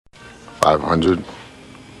500.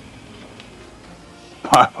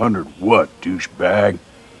 500 what, douchebag?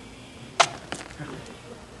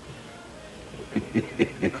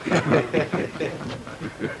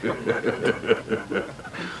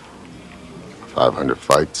 $500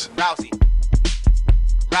 fights. Rousey.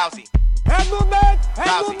 Head movement!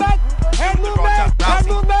 Head movement! Head movement! Head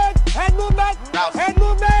movement! Head movement! Head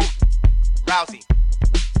movement! Rousey.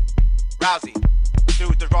 Do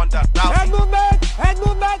the Ronda Head Rousey. movement! Head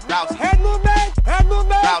movement! Rousey. Head movement! Head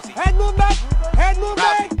movement! Rousey. Head movement! Head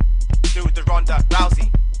movement! Do the Ronda Rousey.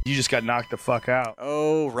 You just got knocked the fuck out.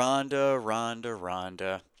 Oh, Ronda.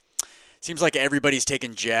 Seems like everybody's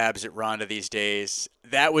taking jabs at Ronda these days.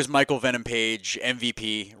 That was Michael Venom Page,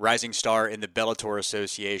 MVP, rising star in the Bellator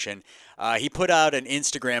Association. He put out an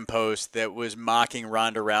Instagram post that was mocking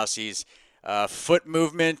Ronda Rousey's foot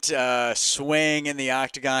movement, swaying in the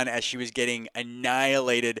octagon as she was getting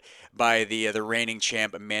annihilated by the reigning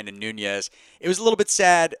champ Amanda Nunes. It was a little bit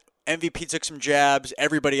sad. MVP took some jabs.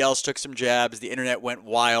 Everybody else took some jabs. The internet went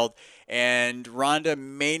wild. And Ronda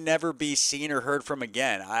may never be seen or heard from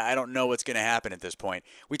again. I don't know what's going to happen at this point.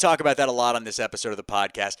 We talk about that a lot on this episode of the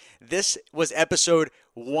podcast. This was episode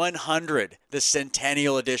 100, the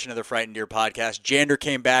centennial edition of the Frightened Deer podcast. Jander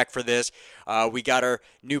came back for this. We got our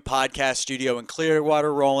new podcast studio in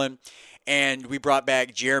Clearwater rolling. And we brought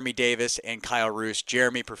back Jeremy Davis and Kyle Ruse.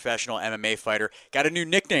 Jeremy, professional MMA fighter, got a new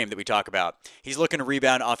nickname that we talk about. He's looking to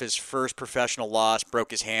rebound off his first professional loss,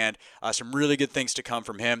 broke his hand. Some really good things to come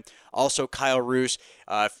from him. Also, Kyle Ruse,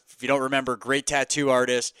 if you don't remember, great tattoo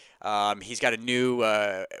artist. He's got a new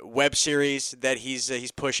web series that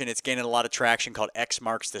he's pushing. It's gaining a lot of traction called X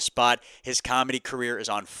Marks the Spot. His comedy career is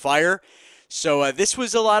on fire. So this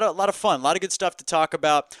was a lot of fun, a lot of good stuff to talk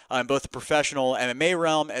about in both the professional MMA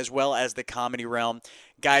realm as well as the comedy realm.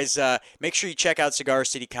 Guys, make sure you check out Cigar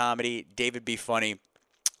City Comedy, David Be Funny.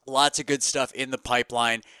 Lots of good stuff in the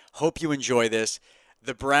pipeline. Hope you enjoy this.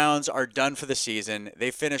 The Browns are done for the season.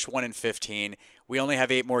 They finished 1-15. We only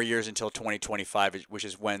have 8 more years until 2025, which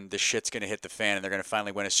is when the shit's going to hit the fan and they're going to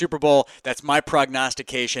finally win a Super Bowl. That's my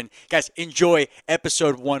prognostication. Guys, enjoy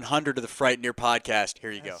episode 100 of the Frightened Deer podcast.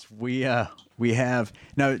 Here you go. We have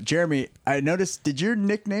now, Jeremy. I noticed. Did your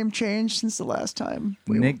nickname change since the last time?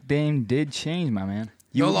 Nickname did change, my man.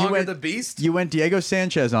 You, no longer went, the Beast? You went Diego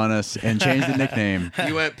Sanchez on us and changed the nickname.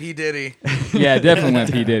 You went P. Diddy. Yeah, definitely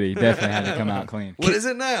went P. Diddy. Definitely had to come out clean. What is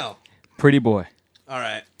it now? Pretty boy. All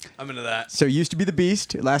right. I'm into that. So you used to be the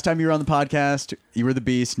Beast. Last time you were on the podcast, you were the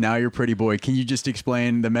Beast. Now you're Pretty Boy. Can you just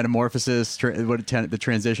explain the metamorphosis, the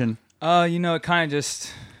transition? It kind of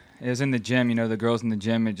just... It was in the gym, the girls in the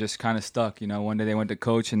gym, it just kind of stuck. One day they went to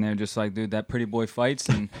coach and they're just like, dude, that Pretty Boy fights.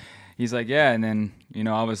 And he's like, yeah. And then,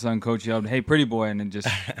 all of a sudden coach yelled, hey, Pretty Boy. And it just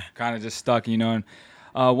kind of just stuck, And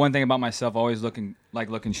one thing about myself, always looking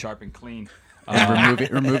sharp and clean. And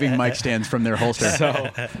removing mic stands from their holster.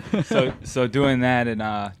 So doing that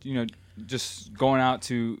and, just going out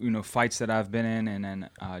to, fights that I've been in and then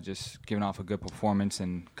just giving off a good performance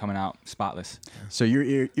and coming out spotless. So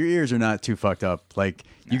your ears are not too fucked up. Like,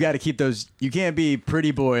 you got to keep those. You can't be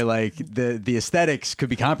Pretty Boy. Like, the aesthetics could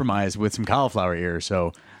be compromised with some cauliflower ears.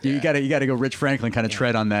 So you got to go Rich Franklin kind of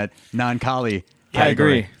tread on that non-collie. I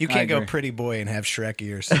agree. You can't go Pretty Boy and have Shrek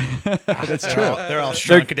ears. That's true. They're all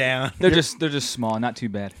shrunk down. They're just small, not too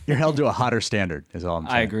bad. You're held to a hotter standard, is all I'm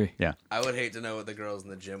saying. I agree. Yeah. I would hate to know what the girls in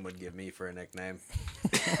the gym would give me for a nickname.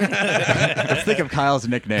 Let's think of Kyle's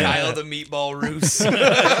nickname. Kyle the Meatball Roose. You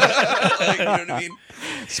know what I mean?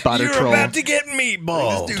 Spotter You're troll. about to get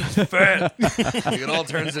meatball. This dude's fat. It all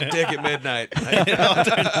turns to dick at midnight.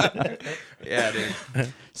 Yeah,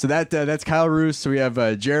 dude. So that's Kyle Ruse. So we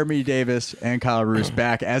have Jeremy Davis and Kyle Ruse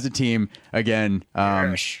back as a team again.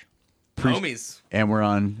 Homies. And we're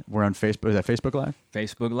on Facebook. Is that Facebook Live?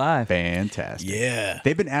 Facebook Live. Fantastic. Yeah.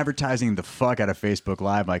 They've been advertising the fuck out of Facebook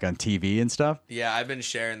Live, like on TV and stuff. Yeah, I've been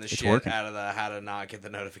sharing the shit working. out of the how to not get the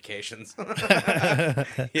notifications.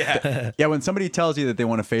 Yeah. Yeah, when somebody tells you that they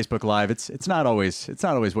want a Facebook Live, it's not always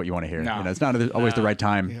what you want to hear. No. It's not always the right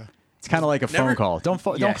time. Yeah. It's kind of like a phone call. Don't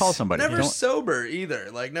call somebody. Never sober either.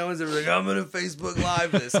 Like, no one's ever like, I'm going to Facebook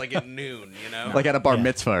Live this, like at noon, Like at a bar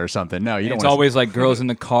mitzvah or something. No, you don't. It's always like girls in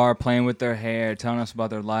the car playing with their hair, telling us about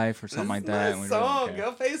their life or something like that. This is my song.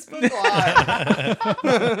 Go Facebook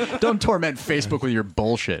Live. Don't torment Facebook with your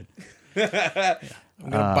bullshit. I'm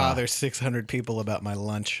going to bother 600 people about my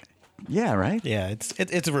lunch. Yeah, right? Yeah,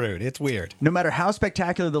 it's rude. It's weird. No matter how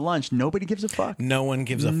spectacular the lunch, nobody gives a fuck. No one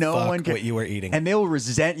gives a fuck what you are eating. And they will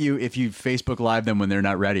resent you if you Facebook Live them when they're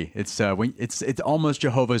not ready. It's almost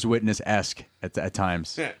Jehovah's Witness-esque at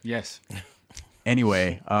times. Yes.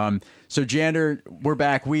 Anyway, so Jander, we're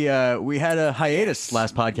back. We had a hiatus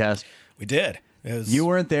last podcast. We did. It was You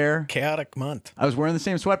weren't there. chaotic month. I was wearing the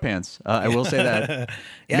same sweatpants. I will say that.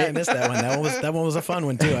 Yeah, I missed that one. That one was a fun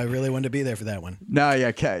one too. I really wanted to be there for that one. No,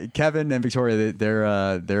 yeah, Kevin and Victoria,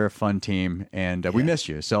 they're a fun team, and we missed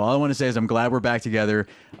you. So all I want to say is I'm glad we're back together,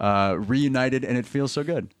 reunited, and it feels so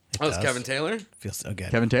good. Oh, it's Kevin Taylor? Feels so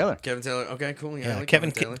good. Kevin Taylor. Kevin Taylor. Okay, cool. Yeah, I like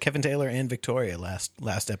Kevin Taylor and Victoria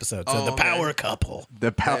last episode. So the power couple.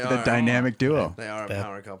 The dynamic duo. They are a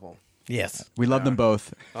power couple. Yes, We love them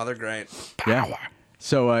both. Oh, they're great. Yeah.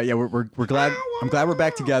 So we're glad. I'm glad we're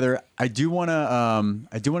back together. I do want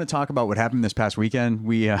to talk about what happened this past weekend.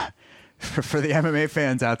 We for the MMA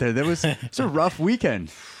fans out there, it's a rough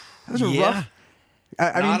weekend. It was a rough.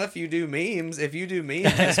 I mean, if you do memes. If you do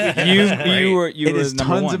memes, this weekend it is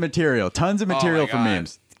tons of material for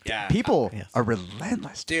memes. Yeah. People are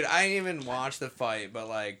relentless. Dude, I didn't even watch the fight, but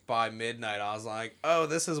like by midnight, I was like, "Oh,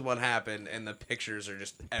 this is what happened," and the pictures are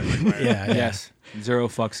just everywhere. Yes. 0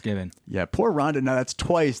 fucks given. Yeah, poor Ronda. Now that's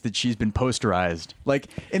twice that she's been posterized. Like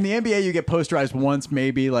in the NBA, you get posterized once,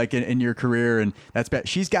 maybe like in your career, and that's bad.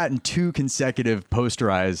 She's gotten 2 consecutive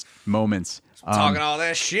posterized moments. Talking all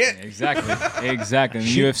that shit. Exactly. And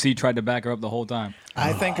the UFC tried to back her up the whole time.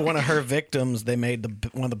 I think one of her victims, they made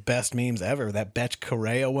one of the best memes ever. That Betch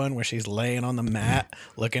Correa one where she's laying on the mat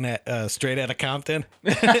looking at Straight Outta Compton,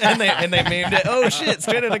 and they memed it. Oh shit!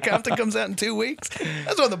 Straight Outta Compton comes out in 2 weeks.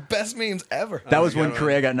 That's one of the best memes ever. That was when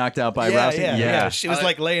Correa got knocked out by Rousey. Yeah. She was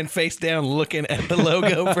like laying face down, looking at the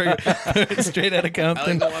logo for Straight Outta I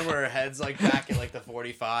Compton. like the one where her head's like back at like the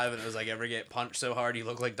 45, and it was like, "Ever get punched so hard you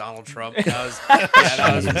look like Donald Trump?"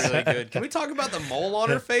 That was really good. Can we talk about the mole on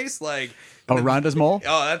her face? Like. Ronda's mole?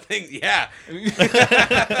 Oh, that thing, yeah.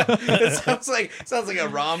 It sounds like a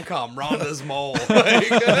rom-com, Ronda's mole.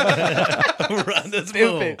 Ronda's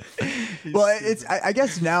mole. Well, I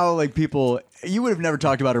guess now, like, people, you would have never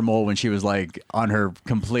talked about her mole when she was, like, on her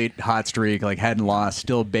complete hot streak, like, hadn't lost,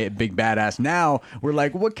 still big badass. Now, we're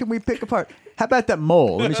like, what can we pick apart? How about that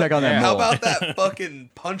mole? Let me check on that mole. How about that fucking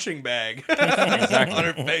punching bag on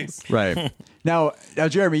her face? Right. Now,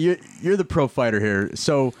 Jeremy, you're the pro fighter here,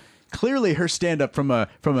 so clearly her stand-up from a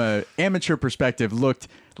amateur perspective looked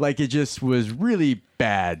like it just was really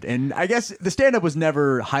bad. And I guess the stand-up was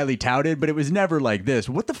never highly touted, but it was never like this.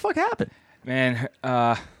 What the fuck happened? Man,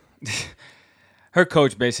 her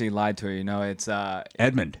coach basically lied to her. You know, it's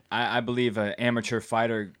Edmund. I believe an amateur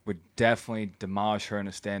fighter would definitely demolish her in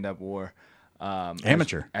a stand-up war.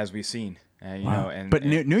 Amateur, as we've seen. You Wow. know, But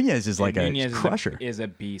Nunez is like Nunez a crusher. Is a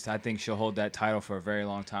beast. I think she'll hold that title for a very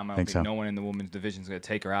long time. I don't Think think so. no one in the women's division is going to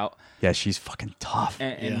take her out. Yeah, she's fucking tough.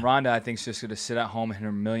 And Ronda, I think, is just going to sit at home in her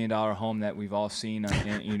 $1 million home that we've all seen,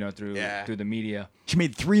 through the media. She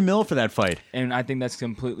made $3 million for that fight, and I think that's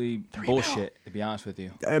completely bullshit. To be honest with you,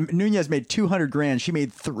 Nunez made $200,000. She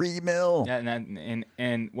made $3 million. Yeah,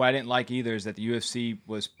 and what I didn't like either is that the UFC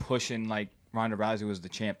was pushing like Ronda Rousey was the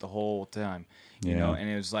champ the whole time. You know, and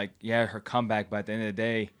it was like, her comeback, but at the end of the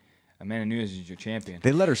day, Amanda Nunes is your champion.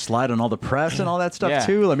 They let her slide on all the press and all that stuff Yeah.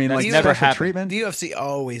 too. I mean, That's like never special happened. treatment. The UFC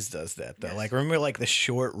always does that though. Like remember like the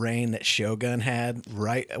short reign that Shogun had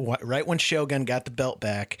right when Shogun got the belt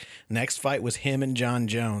back. Next fight was him and John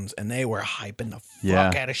Jones, and they were hyping the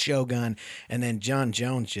fuck out of Shogun, and then John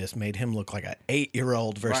Jones just made him look like an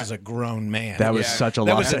 8-year-old versus a grown man. That was such a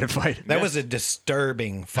lopsided fight. That was a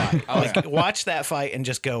disturbing fight. Like watch that fight and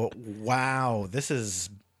just go, wow,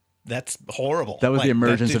 that's horrible. That was like, the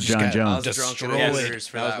emergence of just John got Jones. Drunk at destroyed. Hooters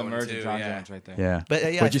for That was that the one merge too. of John Yeah. Jones right there. Yeah.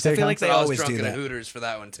 But yeah, What'd you say, I feel like Con? they I was always drunk do at that. Hooters for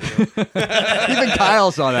that one too. Even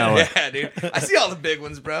Kyle saw that one. Yeah, dude. I see all the big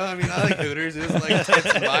ones, bro. I mean, I like Hooters. It was like tits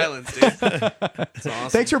and violence, dude. It's awesome.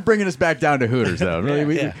 Thanks for bringing us back down to Hooters, though. Really,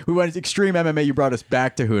 we went extreme MMA. You brought us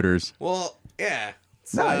back to Hooters. Well, yeah.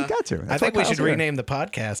 No, you got to. I think we should rename the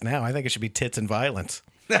podcast now. I think it should be Tits and Violence.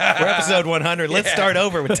 We're episode 100. Let's start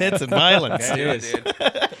over with Tits and Violence. Yeah,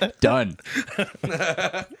 dude. Done.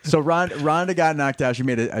 So Ronda got knocked out. She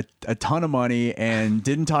made a ton of money and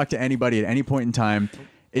didn't talk to anybody at any point in time.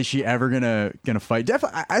 Is she ever gonna fight?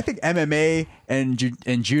 Definitely. I think MMA and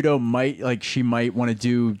judo she might want to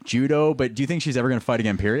do judo, but do you think she's ever gonna fight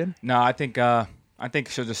again? Period. No, I think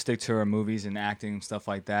she'll just stick to her movies and acting and stuff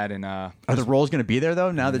like that. And Are the roles gonna be there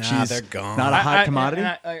though? Now that she's they're gone. not a hot commodity.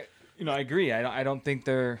 I agree. I don't think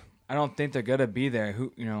they're gonna be there.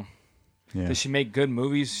 Does she make good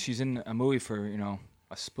movies? She's in a movie for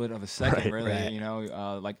a split of a second, really.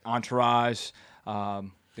 Right. Like Entourage, The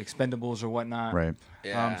Expendables or whatnot. Right.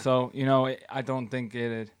 Yeah. I don't think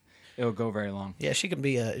it. it'll go very long. Yeah, she can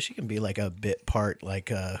be like a bit part. Like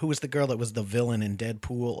who was the girl that was the villain in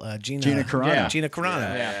Deadpool? Gina Carano. Yeah. Gina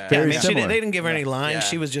Carano. Yeah. Very they similar. didn't give her any lines. Yeah.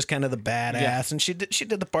 She was just kind of the badass, and she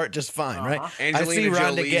did the part just fine, right? Angelina I see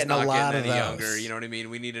Ronda Jolie's getting not a lot of getting any those. younger. You know what I mean?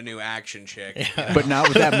 We need a new action chick. But not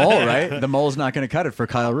with that mole, right? The mole's not going to cut it for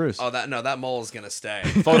Kyle Ruse. Oh, that mole is gonna stay.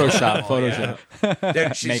 Photoshop.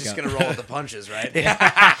 Dude, she's just Makeup. gonna roll with the punches, right?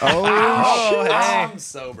 Oh, hey. I'm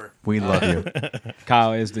sober. We love you.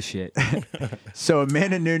 Kyle is the shit. So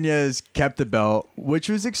Amanda Nunes kept the belt, which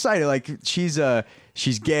was exciting. Like she's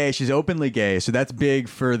gay, she's openly gay, so that's big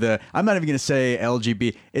for the. I'm not even going to say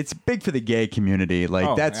LGBT. It's big for the gay community.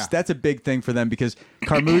 Like that's a big thing for them because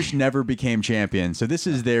Carmouche never became champion, so this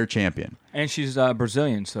is their champion. And she's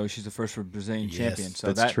Brazilian, so she's the first Brazilian champion.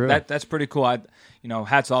 So that's true. That's pretty cool.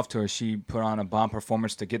 Hats off to her. She put on a bomb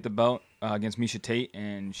performance to get the belt against Misha Tate,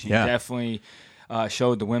 and she definitely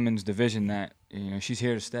showed the women's division that she's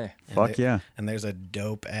here to stay. Fuck yeah! And there's a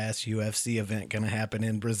dope ass UFC event gonna happen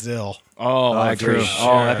in Brazil. Oh, I agree. true.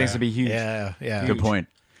 Oh, that thing's gonna be huge. Yeah. Good point.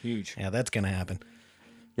 Huge. Yeah, that's gonna happen.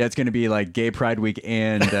 Yeah, it's going to be like Gay Pride Week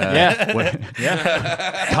and Yeah.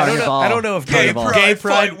 Carnival. I don't know if Carnival.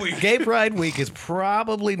 Gay Pride Week is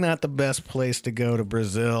probably not the best place to go to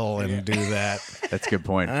Brazil and do that. That's a good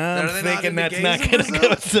point. I'm Are they not thinking into that's gays not in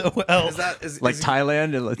going to Brazil? go so well. Like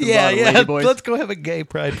Thailand, a lot yeah, of yeah. lady boys. Let's go have a gay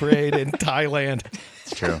pride parade in Thailand.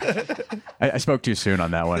 It's true. I spoke too soon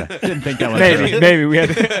on that one. I didn't think that one. Maybe we had.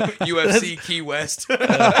 UFC Key West. Never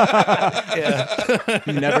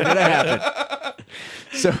gonna happen.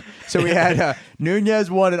 So we had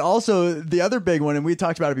Nunes won, and also the other big one, and we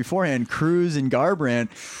talked about it beforehand. Cruz and Garbrandt.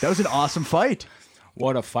 That was an awesome fight.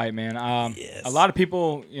 What a fight, man! A lot of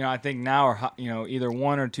people, I think now are either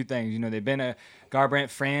one or two things. They've been a Garbrandt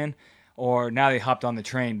fan, or now they hopped on the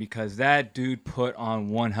train because that dude put on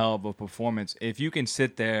one hell of a performance. If you can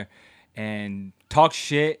sit there and talk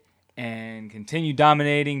shit and continue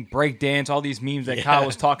dominating, break dance, all these memes that Kyle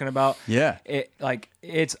was talking about. Yeah.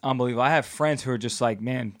 It's unbelievable. I have friends who are just like,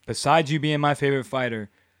 man, besides you being my favorite fighter,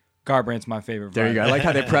 Garbrandt's my favorite fighter. There you go. I like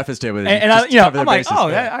how they prefaced it with and I'm like, bases.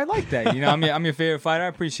 I like that. I'm your favorite fighter. I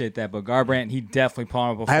appreciate that. But Garbrandt, he definitely put on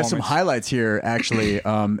a performance. I have some highlights here, actually.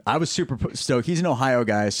 I was super stoked. He's an Ohio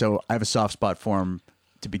guy, so I have a soft spot for him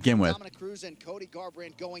to begin with. Cruz and Cody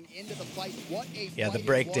Garbrandt going into the fight. What a the fight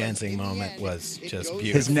breakdancing moment was just beautiful.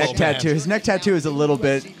 His neck tattoo is a little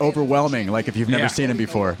bit overwhelming, like if you've never seen him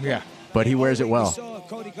before. Yeah. But he wears it well.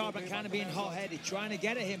 Cody Garbrandt kind of being hot-headed, trying to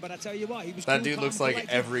get at him, but I tell you what, he was That cool, dude calm, looks like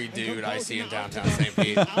collected, every and dude took I both see in rounds. downtown St.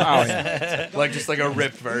 Pete. Just like a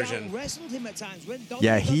ripped version. Wrestled him at times. When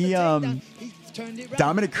Yeah, Dominic got the he takedown, he turned it round.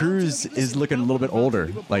 Dominic Cruz is looking a little bit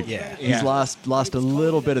older. Like he's lost a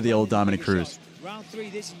little bit of the old Dominic Cruz. Round 3,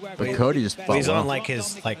 this is where But Cody just fought He's well. on like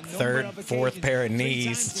his third, fourth pair of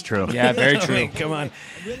knees. It's true. Yeah, very true. I mean, come on.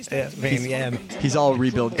 He's all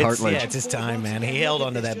rebuilt cartilage. It's his time, man. He held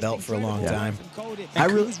onto that belt for a long time. I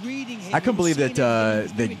couldn't believe that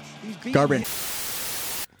the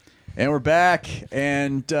Garbrandt. And we're back,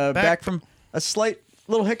 and back from a slight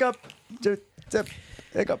little hiccup.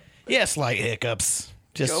 Hiccup. Yeah, slight hiccups.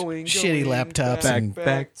 Just Going, shitty laptops and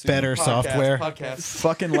back to better podcast, software.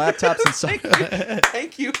 Fucking laptops and software.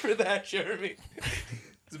 Thank you for that, Jeremy.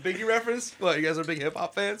 It's a Biggie reference. What, you guys are big hip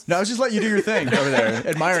hop fans? No, I was just letting you do your thing over there,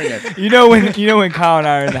 admiring it. When Kyle and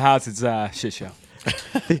I are in the house, it's a shit show.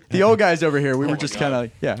 The old guys over here, we were just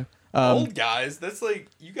kind of Old guys. That's like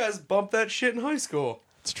you guys bumped that shit in high school.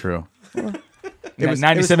 It's true. It was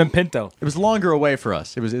 97 Pinto. It was longer away for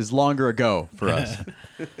us. It was longer ago for us.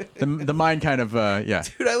 The mind kind of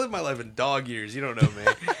Dude, I live my life in dog years. You don't know me.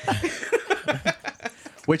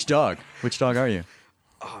 Which dog? Which dog are you?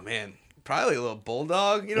 Oh man, probably a little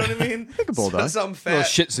bulldog. You know what I mean? Like a bulldog. Something fat, Little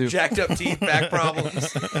Shih Tzu. jacked up teeth, back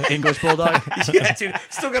problems. English bulldog. Yeah, dude,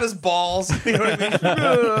 still got his balls. You know what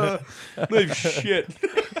I mean? Like shit.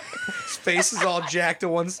 His face is all jacked to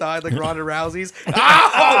one side like Ronda Rousey's.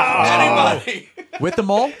 Anybody? With the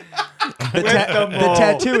mole? The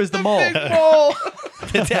tattoo is the mole. Big mole.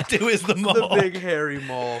 The tattoo is the mole. The big hairy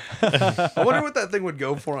mole. I wonder what that thing would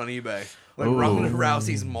go for on eBay. Like Ronda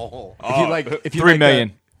Rousey's mole. If you $3 like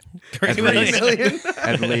million. At least.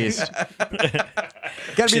 At least.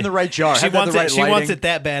 Got to be in the right jar. She Have to have wants the right it. She wants lighting. it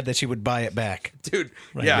that bad that she would buy it back. Dude,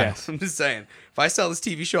 yeah, Yes. I'm just saying. If I sell this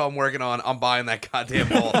TV show I'm working on, I'm buying that goddamn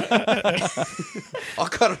mole. I'll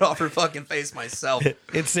cut it off her fucking face myself.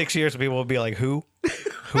 In 6 years, people will be like, "Who?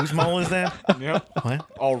 Whose mole is that?" Yep. What?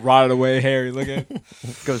 All rotted away, hairy looking.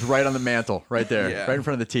 Goes right on the mantle, right there, Yeah. right in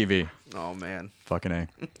front of the TV. Oh man. Fucking A.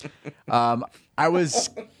 I was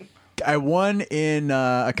I won in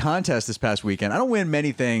a contest this past weekend. I don't win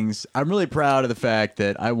many things. I'm really proud of the fact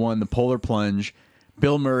that I won the Polar Plunge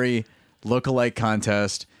Bill Murray lookalike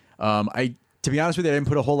contest. To be honest with you, I didn't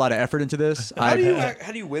put a whole lot of effort into this. How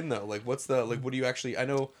do you win though? Like, what's the what do you actually? I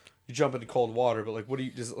know you jump into cold water, but like, what do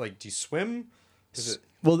you just like? Do you swim? Is it?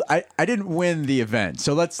 Well, I didn't win the event,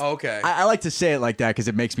 so let's. Okay. I like to say it like that because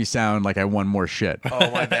it makes me sound like I won more shit.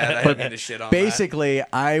 Oh my bad, I didn't mean to shit on Basically,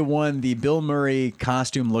 I won the Bill Murray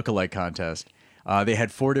costume lookalike contest. They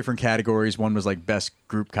had 4 different categories. One was like best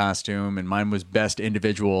group costume, and mine was best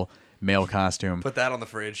individual male costume. Put that on the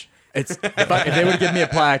fridge. If they would have given me a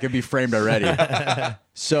plaque, it'd be framed already.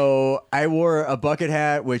 So I wore a bucket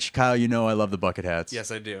hat, which Kyle, you know I love the bucket hats.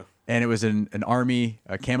 Yes, I do. And it was an army,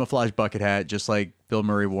 a camouflage bucket hat, just like Bill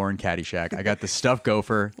Murray wore in Caddyshack. I got the stuffed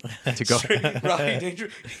gopher to go. Rodney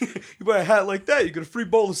Dangerfield. You buy a hat like that, you get a free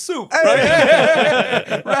bowl of soup.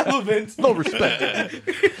 Right? Relevant. No respect.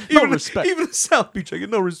 Even in South Beach, I get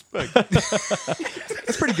no respect.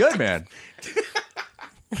 It's pretty good, man.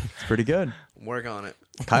 It's pretty good. Work on it.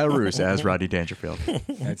 Kyle Ruse as Rodney Dangerfield.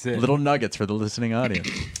 That's it. Little nuggets for the listening audience.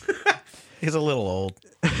 He's a little old.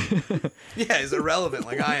 Yeah, he's irrelevant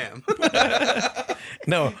like I am.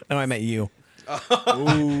 No, I meant you.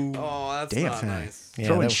 Oh, that's Damn. not nice. Yeah,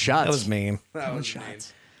 Throwing that, shots. That was mean. That was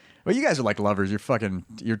shots. Well, you guys are like lovers.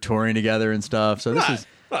 You're touring together and stuff. So this is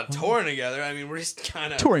We're not touring together. I mean, we're just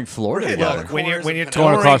kind of touring Florida together. When you're Going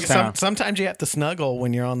touring, across town. sometimes you have to snuggle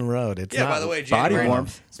when you're on the road. It's Yeah, not by the way, body January,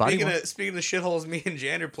 warmth. Speaking of shitholes me and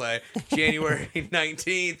Jander play, January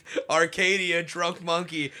 19th, Arcadia, Drunk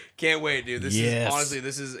Monkey. Can't wait, dude. This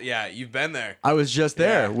is you've been there. I was just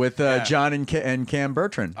there Yeah. with John and Cam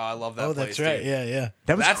Bertrand. Oh, I love that Oh, place, that's right. dude. Yeah.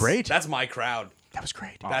 That was great. That's my crowd. That was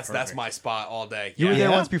great. That's my spot all day. You were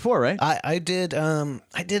there once before, right? I did a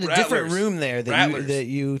different Rattlers. room there that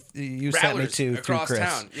you sent me Rattlers to through across Chris.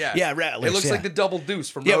 town. Yeah, Rattlers. It looks like the Double Deuce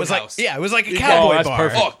from Yeah, Roadhouse. it was like a cowboy that's bar.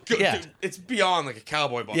 perfect. Oh, good, Yeah. dude, it's beyond like a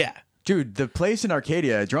cowboy bar. Yeah. Dude, the place in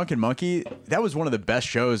Arcadia, Drunken Monkey, that was one of the best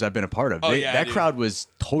shows I've been a part of. Oh, yeah, that dude. crowd was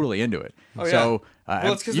totally into it. Oh, yeah. So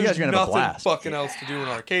Well, it's because you guys there's are gonna have a nothing blast. fucking else to do in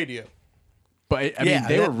Arcadia. But I mean,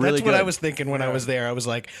 they were really that's good. what I was thinking when I was there. I was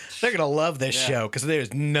like, they're gonna love this show because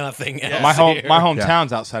there's nothing else. My here.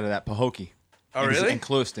 hometown's outside of that, Pahokee. Oh, It's really? in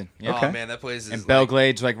Clewiston. Yeah. Oh, man, that place is And like,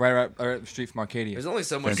 Belgrade's like right up the street from Arcadia. there's only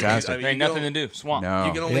so much. Fantastic. I mean, There ain't you nothing can to do. Swamp. No.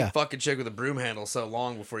 You can only Yeah. fuck a chick with a broom handle so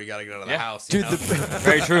long before you got to get out of the Yeah. house. Dude, you know?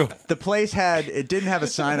 Very true. the place it didn't have a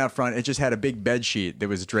sign out front. It just had a big bed sheet that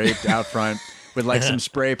was draped out front with like some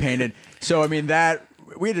spray painted. So I mean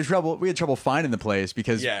we had trouble finding the place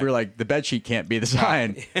because Yeah. we were like the bed sheet can't be the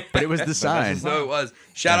sign, but it was the sign. No, it was.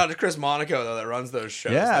 Shout out to Chris Monaco though that runs those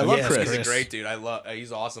shows. Yeah, I love He's Chris. a great dude.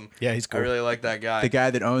 He's awesome. Yeah, he's cool. I really like that guy. The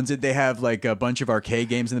guy that owns it, they have like a bunch of arcade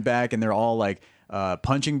games in the back, and they're all like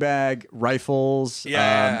punching bag, rifles,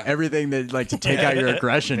 Yeah. everything that like to take out your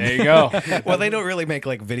aggression. There you go. Well, they don't really make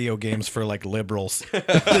like video games for like liberals.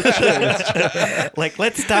 Like,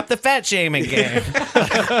 let's stop the fat shaming game.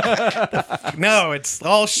 No, it's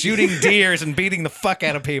all shooting deers and beating the fuck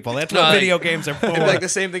out of people. That's what No, video games are for. It'd be like the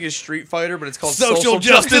same thing as Street Fighter, but it's called Social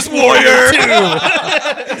Justice Justice Warrior.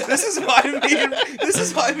 This is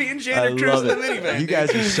why me and Janet cruise in the minivan. You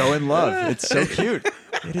guys are so in love. It's so cute.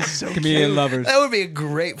 It is so Comedian cute. lovers. That would be a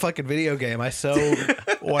great fucking video game. I so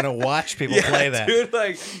want to watch people play that. Dude,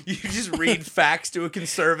 like you just read facts to a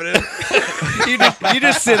conservative. You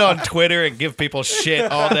just sit on Twitter and give people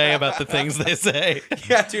shit all day about the things they say.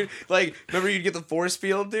 Yeah, dude. Like, remember you'd get the force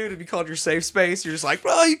field, dude? It'd be called your safe space. You're just like,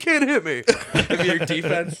 bro, you can't hit me. It'd be your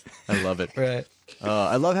defense. I love it. Right.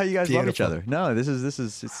 I love how you guys love each Beautiful. other. No,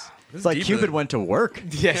 it's like deeper Cupid than- went to work.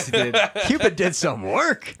 Yes, it did. Cupid did some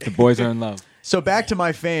work. The boys are in love. So back to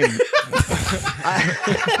my fame.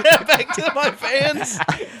 Back to my fans.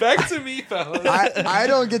 Back to me, fellas. I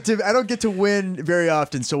don't get to win very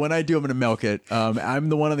often. So when I do, I'm gonna milk it. I'm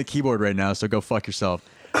the one on the keyboard right now. So go fuck yourself.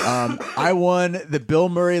 I won the Bill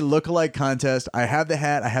Murray lookalike contest. I have the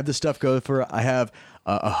hat. I have the stuffed gopher. I have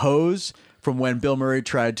a hose from when Bill Murray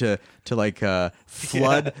tried to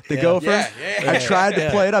flood the gopher. I tried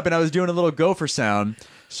to play it up, and I was doing a little gopher sound.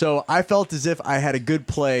 So I felt as if I had a good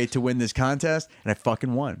play to win this contest, and I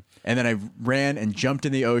fucking won. And then I ran and jumped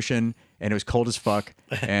in the ocean, and it was cold as fuck,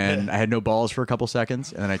 and I had no balls for a couple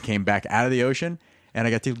seconds, and then I came back out of the ocean, and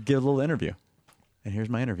I got to get a little interview. And here's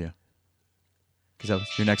my interview. Because that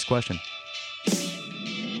was your next question.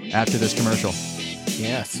 After this commercial.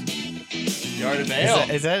 Yes. Yard of Ale.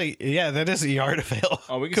 Is that that is a Yard of Ale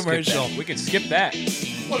Oh, we can commercial. skip that. We can skip that.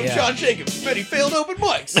 One of John Jacobs' many failed open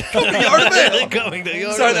mics. Come to Yard of Ale. Going to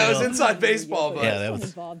Yard Sorry, of that was Ale. inside baseball, but Yeah, that was.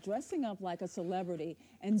 involved dressing up like a celebrity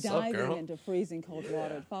and What's up, diving girl? into freezing cold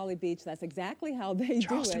water at Folly Beach. That's exactly how they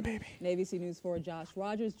do it. Navy C News 4 Josh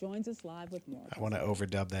Rogers joins us live with more. I want to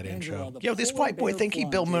overdub that Angela, intro. the Yo, this polar white boy bear think he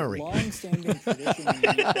Bill plunge is a Murray. long-standing tradition in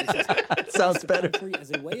many places. Sounds better.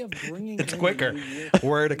 As a way of bringing It's in quicker. the new year,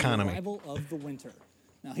 Word the economy. arrival of the winter.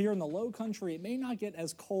 Now, here in the low country, it may not get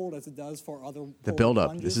as cold as it does for other The polar build-up.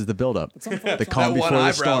 plunges, This is the build-up. but some folks The are- calm that one before the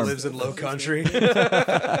eyebrow storm. lives in low country.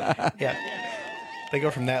 Yeah. They go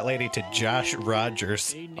from that lady to Josh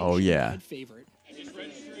Rogers. Oh, yeah. favorite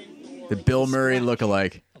The Bill Murray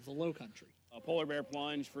lookalike. of the low country. A polar bear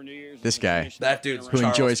plunge for New Year's. This guy. That dude's Who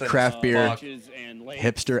enjoys Charleston craft as beer. fuck. And lakes,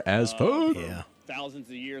 Hipster as fuck. Yeah. thousands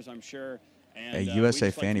of years, I'm sure. And, A we USA just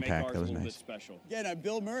like to fanny make pack, ours that was a little nice. bit special. Yeah, now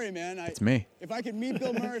Bill Murray, man. It's me. If I could meet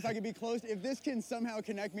Bill Murray, if I could be close, if this can somehow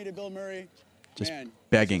connect me to Bill Murray, Just man,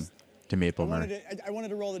 begging to meet Bill I Murray. wanted, I wanted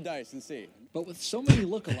to roll the dice and see. But with so many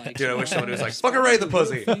lookalikes, Dude, I wish somebody was like, fuck Ray the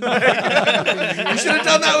pussy. You should have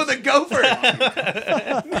done that with a gopher.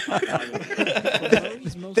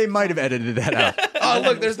 They might have edited that out. Oh,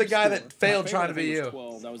 look, there's the guy that failed trying to be you.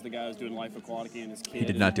 12. That was the guy who was doing Life Aquatic and his kid. He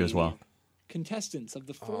did not do as well. contestants of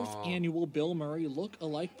the fourth annual Bill Murray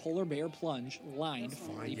Look-alike Polar Bear Plunge lined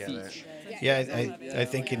Folly Beach. Yeah, I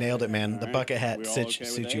think you nailed it, man. The bucket hat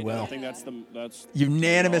suits you well. I think that's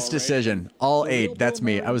Unanimous decision. All 8. That's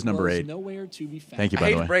me. I was number 8. Nowhere to be found. Thank you, I by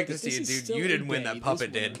hate the to way. break this to you, dude. You didn't win that.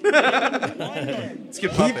 Puppet did.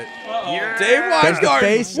 Skip Puppet. Yeah. Dave There's the Weingarten.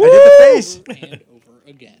 face. Woo! I did the face. And over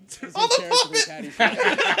again. On the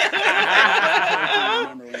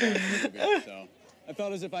puppet. So I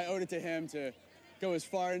felt as if I owed it to him to go as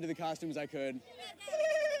far into the costume as I could.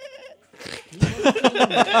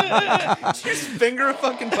 Just finger a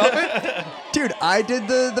fucking puppet? Dude, I did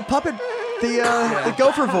the puppet, the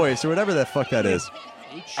gopher voice or whatever the fuck that is.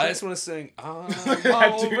 I just want to sing. I'm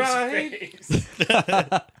all right.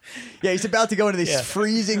 Yeah, he's about to go into this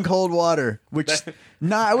freezing cold water, which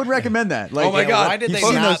I wouldn't recommend that. Like, Oh my God. Why did they you've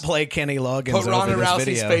seen not those- play Kenny Loggins Put Ronda over this Rousey's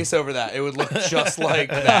video? face over that. It would look just like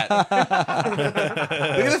that. Look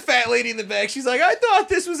at the fat lady in the back. She's like, I thought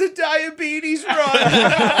this was a diabetes run.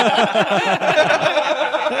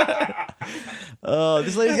 Oh,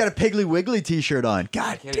 this lady's got a Piggly Wiggly t-shirt on.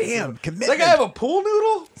 God damn, Does commitment. that guy have a pool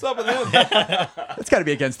noodle? What's up with him? That's got to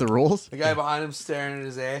be against the rules. The guy behind him staring at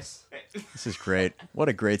his ass. This is great. What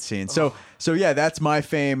a great scene. So yeah, that's my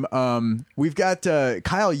fame. We've got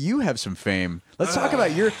Kyle. You have some fame. Let's talk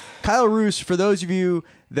about your Kyle Ruse. For those of you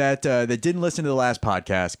that didn't listen to the last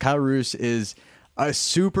podcast, Kyle Ruse is a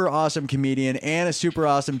super awesome comedian and a super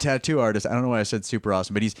awesome tattoo artist. I don't know why I said super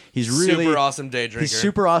awesome, but he's really super awesome day drinker. He's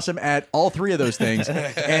super awesome at all 3 of those things,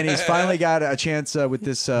 and he's finally got a chance with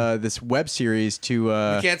this web series to.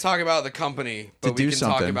 We can't talk about the company, but we do can talk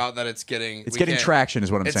something. about that it's getting. It's getting traction,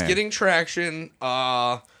 is what I'm saying. It's getting traction.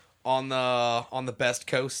 On the best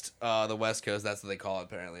coast, the West Coast. That's what they call it.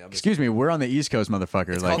 Apparently, Excuse me, we're on the East Coast, motherfucker.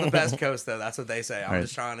 It's called the best coast, though. That's what they say. I'm Right.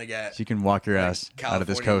 just trying to get. So you can walk your ass out of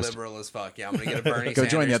this California coast. liberal as fuck. Yeah, I'm gonna get a Bernie Go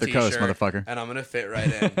join the Sanders other coast, t-shirt, motherfucker. and I'm gonna fit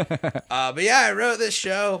right in. But yeah, I wrote this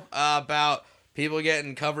show about people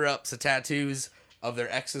getting cover-ups of tattoos of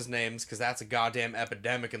their exes' names because that's a goddamn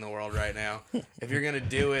epidemic in the world right now. If you're gonna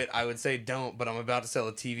do it, I would say don't. But I'm about to sell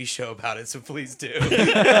a TV show about it, so please do.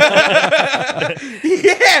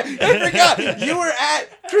 Yeah, I forgot. You were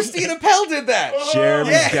at Christina Pell did that.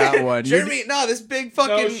 Jeremy's got one. Jeremy, no, this big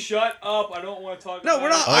fucking. No, shut up. I don't want to talk No, about we're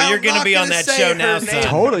not. Oh, you're I'm gonna not be on gonna that say show her now, name. son.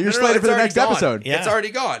 Totally, you're slated it's for the already next gone. episode. Yeah. It's already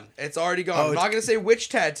gone. It's already gone. Oh, I'm not gonna say which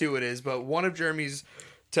tattoo it is, but one of Jeremy's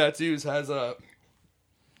tattoos has a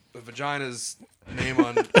vagina's name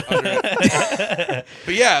on under it.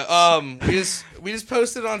 But yeah, we just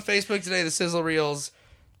posted on Facebook today. The sizzle reels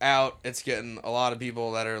out. It's getting a lot of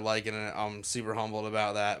people that are liking it. I'm super humbled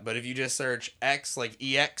about that. But if you just search X, like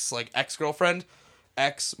EX, like ex-girlfriend,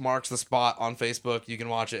 X marks the spot on Facebook. You can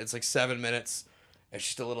watch it. It's like 7 minutes. It's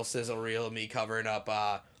just a little sizzle reel of me covering up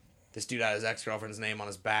this dude had his ex-girlfriend's name on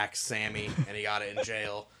his back, Sammy, and he got it in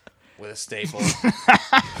jail with a staple.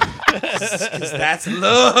 Because that's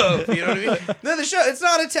love. You know what I mean? No, the show, it's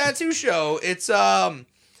not a tattoo show. It's a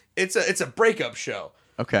breakup show.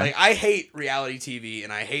 Okay. Like, I hate reality TV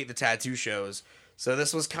and I hate the tattoo shows. So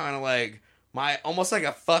this was kind of like almost like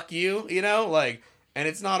a fuck you, you know? Like, And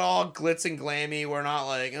it's not all glitz and glammy. We're not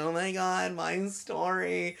like, oh my God, my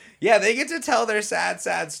story. Yeah, they get to tell their sad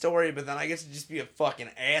story, but then I get to just be a fucking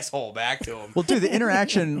asshole back to them. Well, dude, the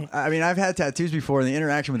interaction, I mean, I've had tattoos before, and the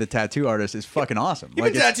interaction with the tattoo artist is fucking awesome. You've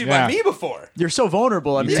been tattooed by me before. You're so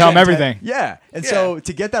vulnerable. I mean, You tell them everything. Yeah. And so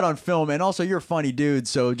to get that on film, and also you're a funny dude,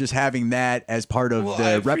 so just having that as part of I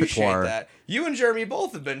the appreciate repertoire. that. You and Jeremy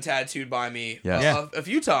both have been tattooed by me Yes. a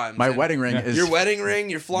few times. My And wedding ring is... Your wedding ring,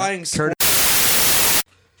 your flying squirrel.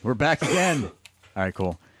 We're back again. All right,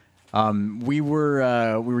 cool. We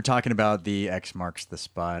were talking about the X marks the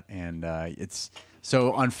spot, and it's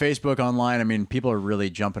so on Facebook, online. I mean, people are really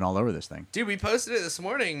jumping all over this thing. Dude, we posted it this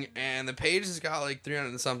morning, and the page has got like 300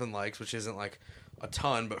 and something likes, which isn't like a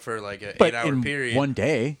ton, but for like an 8-hour in period. one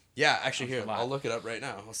day. Yeah, actually, here, I'll look it up right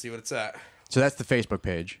now. I'll see what it's at. So that's the Facebook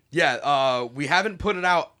page. Yeah, we haven't put it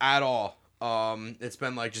out at all. It's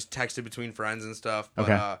been like just texted between friends and stuff. But,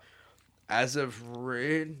 Okay. as of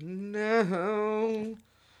right now,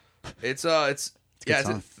 it's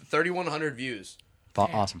 3,100 views.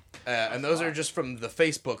 Awesome. And those are just from the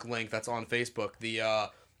Facebook link that's on Facebook.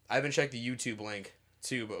 I haven't checked the YouTube link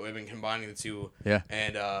too, but we've been combining the two. Yeah.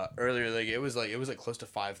 And earlier, it was close to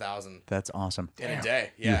 5,000 That's awesome. in a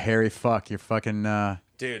day. You Yeah, hairy fuck. You're fucking.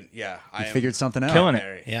 dude. Yeah, You figured something out. Killing it.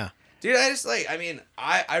 Mary. Yeah. Dude,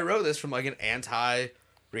 I wrote this from like an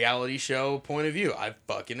anti-reality show point of view. I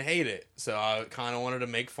fucking hate it. So I kind of wanted to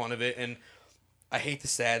make fun of it, and I hate the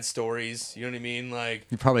sad stories. You know what I mean? Like,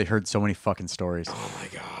 You probably heard so many fucking stories. oh my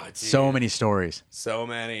God, dude. So many stories. So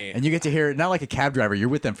many. And you get to hear it, not like a cab driver. You're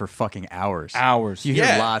with them for fucking hours. Hours. You hear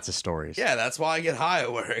Yeah. lots of stories. Yeah, that's why I get high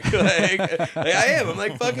at work. like I am. I'm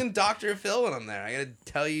like fucking Dr. Phil when I'm there. I gotta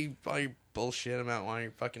tell you all your bullshit about why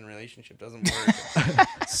your fucking relationship doesn't work.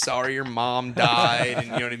 Sorry your mom died, and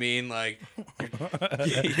you know what I mean? Like,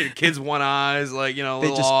 your kid's one eye's like, you know, a They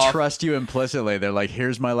little just off. trust you implicitly. They're like,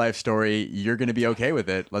 here's my life story. You're going to be okay with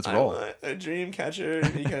it. Let's I roll. want a dream catcher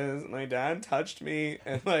because my dad touched me,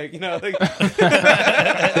 and like, you know, like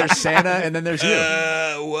There's Santa, and then there's you.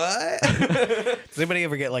 What? Does anybody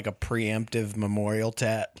ever get like a preemptive memorial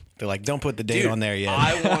tat? They're like, don't put the date on there yet.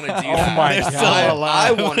 I want to do Oh that. my They're God. still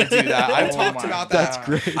alive. I want to do that. I've Oh talked my about that.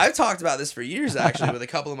 That's great. I've talked about this for years, actually, with a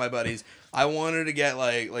couple of my buddies. I wanted to get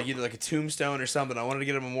like either like a tombstone or something. I wanted to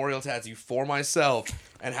get a memorial tattoo for myself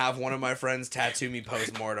and have one of my friends tattoo me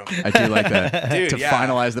post mortem. I do like that. Dude, to yeah.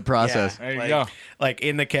 finalize the process. There you Like- go. Like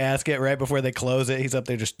in the casket right before they close it, he's up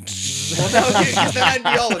there just. Well, no, because then I'd be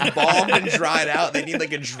all embalmed and dried out. They need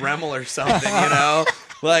like a Dremel or something, you know?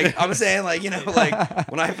 Like, I'm saying, like, you know, like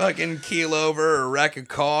when I fucking keel over or wreck a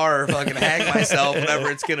car or fucking hang myself,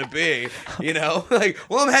 whatever it's gonna be, you know? Like,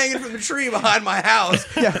 well, I'm hanging from the tree behind my house,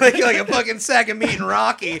 like a fucking sack of meat and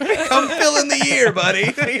Rocky. Come fill in the year,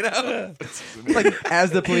 buddy, you know? Like,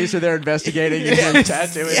 as the police are there investigating and you're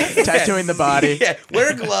tattooing the body. Yeah,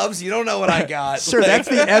 wear gloves. You don't know what I got. Sir, that's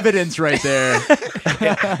the evidence right there.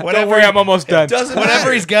 Don't worry, I'm almost done. Doesn't Whatever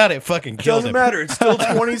matter. he's got, it fucking killed Doesn't him. matter. It's still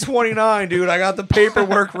 2029, dude. I got the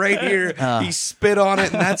paperwork right here. He spit on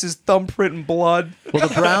it, and that's his thumbprint in blood. Well,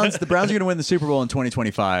 the Browns are going to win the Super Bowl in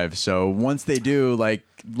 2025. So once they do, like,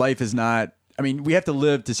 life is not. I mean, we have to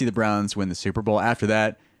live to see the Browns win the Super Bowl. After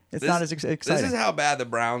that, it's not as exciting. This is how bad the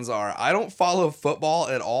Browns are. I don't follow football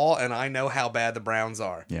at all, and I know how bad the Browns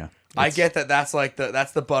are. Yeah. I get that. That's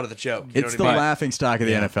the butt of the joke. You know It's what the I mean? laughing stock of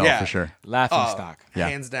the NFL Yeah. for sure. Laughing Oh, stock. Yeah.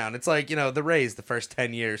 Hands down. It's like, you know, the Rays the first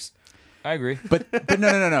 10 years. I agree. But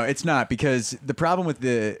no, it's not, because the problem with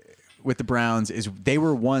the Browns is they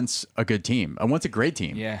were once a good team, once a great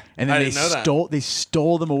team. Yeah. And then I they didn't know that.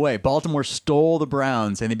 stole them away. Baltimore stole the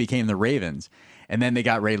Browns and they became the Ravens. And then they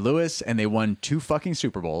got Ray Lewis and they won 2 fucking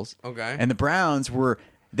Super Bowls. Okay. And the Browns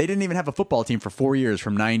they didn't even have a football team for 4 years,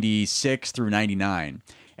 from 96 through 99.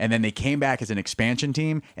 And then they came back as an expansion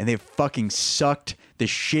team, and they fucking sucked the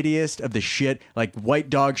shittiest of the shit, like white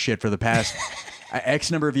dog shit, for the past X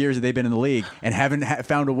number of years that they've been in the league, and haven't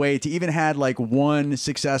found a way to even had like one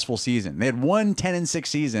successful season. They had one 10-6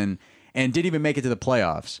 season and didn't even make it to the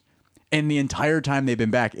playoffs. And the entire time they've been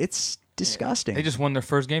back, it's disgusting. They just won their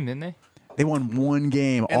first game, didn't they? They won one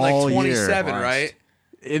game And all like year. 27, right?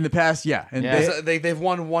 In the past, yeah. And Yeah. They've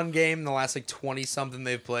won one game in the last like 20-something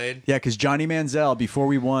they've played. yeah, because Johnny Manziel, before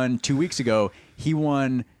we won 2 weeks ago, he had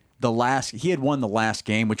won the last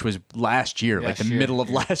game, which was last year, like the middle of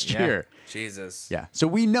last Yeah. year. Jesus. Yeah. So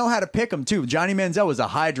we know how to pick him too. Johnny Manziel was a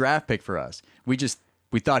high draft pick for us. We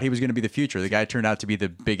thought he was going to be the future. The guy turned out to be the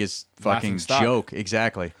biggest fucking Laughing stock. joke.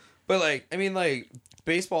 Exactly. But like, I mean, like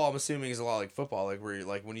baseball, I'm assuming is a lot like football. Like where you're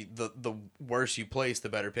like when you the worse you place, the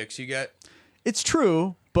better picks you get. It's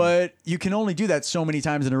true, but you can only do that so many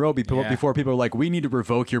times in a row before people are like, we need to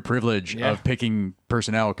revoke your privilege of picking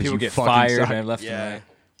personnel because you get fucking fired suck. and left and right.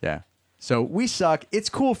 Yeah. So we suck. It's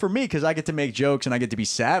cool for me because I get to make jokes and I get to be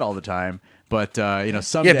sad all the time. But,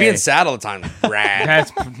 someday... Yeah, being sad all the time, rad.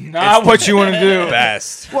 That's not what you want to do.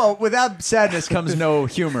 Best. Well, without sadness comes no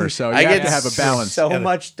humor, so you have to have a balance. So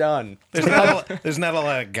much done. There's not a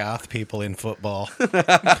lot of goth people in football.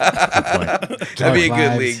 That'd be a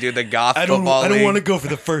good league, dude. The goth football league. I don't want to go for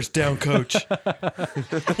the first down, coach.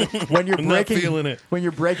 When you're not feeling it. When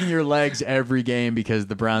you're breaking your legs every game because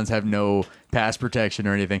the Browns have no pass protection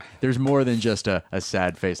or anything, there's more than just a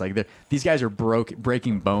sad face. Like these guys are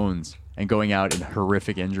breaking bones and going out in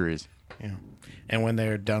horrific injuries. Yeah. And when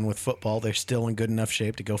they're done with football, they're still in good enough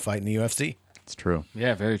shape to go fight in the UFC. It's true.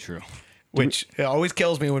 Yeah, very true. Which it always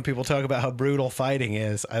kills me when people talk about how brutal fighting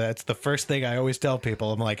is. That's the first thing I always tell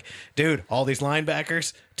people. I'm like, dude, all these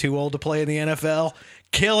linebackers, too old to play in the NFL,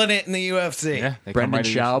 killing it in the UFC. Yeah, Brendan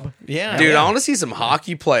Schaub. Yeah. Dude, I want to see some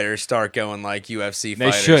hockey players start going like UFC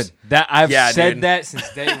They fighters. should. I've said dude. that since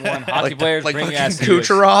day one. Hockey players like bring fucking your ass to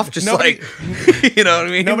Kucherov, just Nobody- you know what I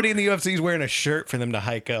mean? Nobody in the UFC is wearing a shirt for them to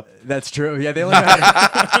hike up. That's true. Yeah, they only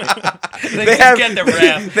have... They just get the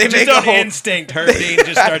ref. They Just make on a whole instinct. Herb Dean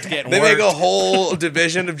just starts getting They worked. make a whole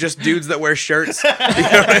division of just dudes that wear shirts. You know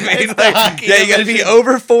what I mean? It's the Like, hockey yeah, you got to be division.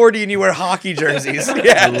 over 40 and you wear hockey jerseys.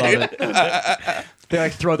 Yeah, I love dude. it. They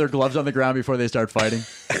like throw their gloves on the ground before they start fighting.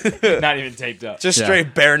 Not even taped up. Just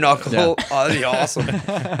straight bare knuckle. Yeah. Oh, that'd be awesome.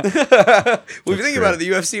 Well, if you think about it, the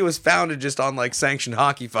UFC was founded just on like sanctioned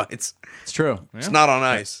hockey fights. It's true. It's not on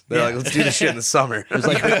ice. They're like, let's do this shit in the summer. It was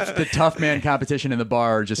like the tough man competition in the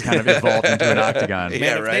bar just kind of evolved into an octagon. Yeah,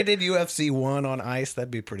 Man, if right. they did UFC 1 on ice,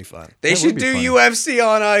 that'd be pretty fun. They That should would be do fun. UFC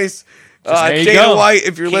on ice. there you Dana go. White,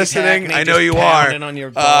 if you're Keith listening, Hackney I know just you are. pounding on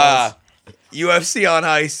your balls. UFC on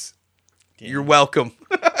ice. You're welcome.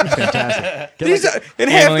 Fantastic. Get These like- are, in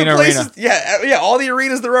half the Ameline places, Arena. yeah, all the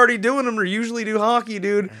arenas they're already doing them are usually do hockey,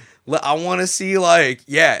 dude. I want to see and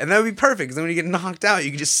that would be perfect because then when you get knocked out,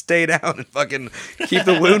 you can just stay down and fucking keep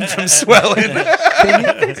the wound from swelling.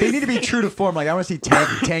 they need to be true to form. Like I want to see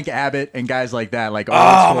Tank Abbott and guys like that. Like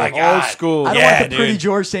Oh my God. Old school. I don't Yeah, want the pretty dude.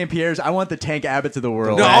 George St. Pierre's. I want the Tank Abbotts of the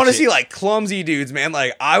world. No, I want to see like clumsy dudes, man.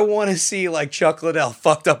 Like I want to see like Chuck Liddell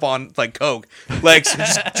fucked up on like coke. Like so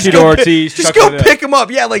just Tito go Ortiz, just Chuck go Liddell. pick him up.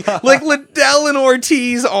 Yeah, like Liddell and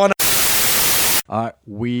Ortiz on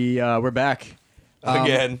We're back.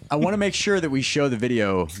 again. I want to make sure that we show the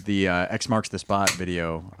video, the X Marks the Spot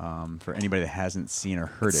video, for anybody that hasn't seen or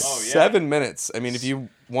heard it. 7 minutes. I mean, if you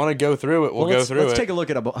want to go through it, we'll go through let's it. take a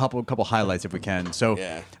look at a couple highlights if we can. So,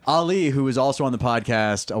 Yeah. Ali, who was also on the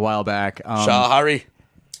podcast a while back. Shahari.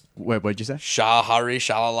 What'd you say? Shahari,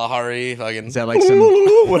 Shalalahari, fucking. Is that like some?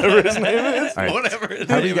 whatever his name is? All right. Whatever his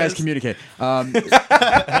How do name you guys is. communicate?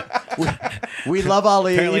 We love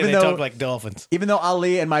Ali, Apparently even they though talk like dolphins. even though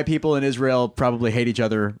Ali and my people in Israel probably hate each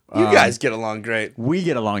other. You guys get along great. we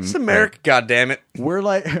get along. It's America, goddammit. We're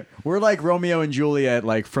like Romeo and Juliet,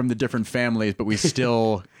 like from the different families, but we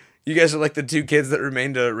still. You guys are like the two kids that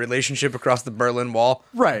remained a relationship across the Berlin Wall.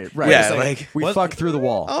 Right. Yeah, It's like we fuck through the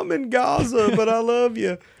wall. I'm in Gaza, but I love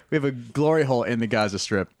you. We have a glory hole in the Gaza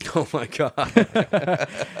Strip. Oh my God.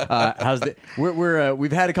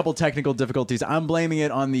 We've had a couple technical difficulties. I'm blaming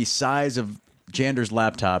it on the size of Jander's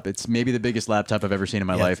laptop. It's maybe the biggest laptop I've ever seen in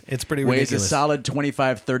my life. it's pretty Weighs ridiculous. a solid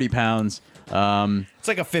 25, 30 pounds. It's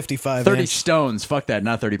like a 55 30 inch. stones. Fuck that,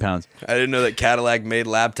 not 30 pounds. I didn't know that Cadillac made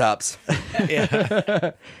laptops.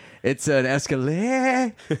 It's an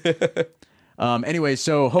Escalade. Anyway,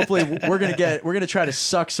 so hopefully we're gonna try to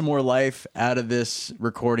suck some more life out of this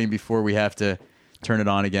recording before we have to turn it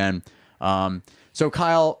on again. So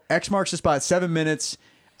Kyle, X marks the spot. 7 minutes.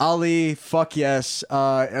 Ali, fuck yes.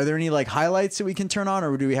 Are there any like highlights that we can turn on,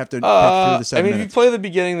 or do we have to pick through the I 7 mean, minutes? if you play the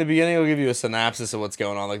beginning will give you a synopsis of what's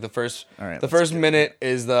going on. Like the first minute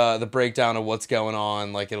is the breakdown of what's going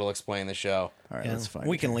on. Like it'll explain the show. All right, that's fine.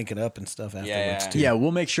 We can link it up and stuff afterwards Yeah. too. Yeah,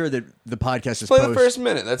 we'll make sure that the podcast is Play the first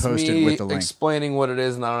minute. That's posted me with the link. explaining what it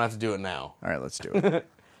is, and I don't have to do it now. All right, let's do it.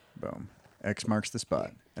 Boom. X marks the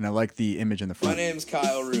spot, and I like the image in the My front. name's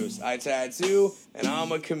Kyle Ruse. I tattoo, and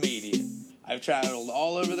I'm a comedian. I've traveled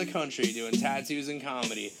all over the country doing tattoos and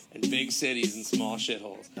comedy in big cities and small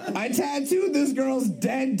shitholes. I tattooed this girl's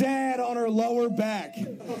dead dad on her lower back.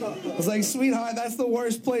 I was like, sweetheart, that's the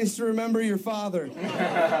worst place to remember your father.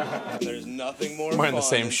 There's nothing more Wearing the fun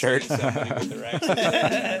same than shirt. seeing somebody with their ex's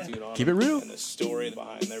tattooed on Keep them it real. and the story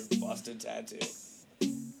behind their busted tattoo.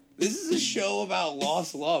 This is a show about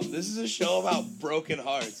lost love. This is a show about broken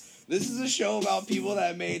hearts. This is a show about people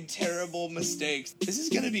that made terrible mistakes. This is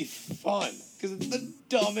gonna be fun, because it's the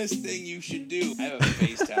dumbest thing you should do. I have a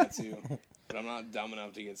face tattoo, but I'm not dumb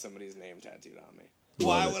enough to get somebody's name tattooed on me.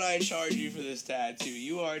 Why would I charge you for this tattoo?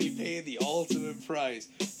 You already paid the ultimate price,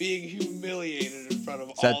 being humiliated in front of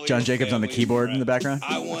all your Is that John Jacobs on the keyboard in the background?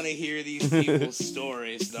 I want to hear these people's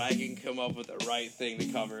stories so that I can come up with the right thing to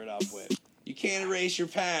cover it up with. You can't erase your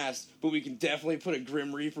past, but we can definitely put a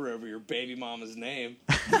Grim Reaper over your baby mama's name.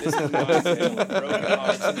 This is my tale of broken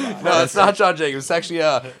hearts and lives. No, it's not John Jacobs. It's actually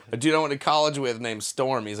a dude I went to college with named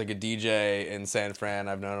Storm. He's like a DJ in San Fran.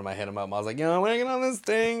 I've known him. I hit him up. I was like, I'm working on this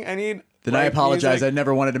thing. I need... Then I apologize. I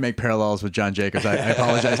never wanted to make parallels with John Jacobs. I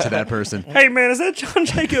apologize to that person. Hey, man, is that John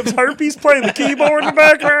Jacobs' herpes playing the keyboard in the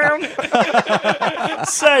background?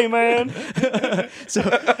 Say, man. So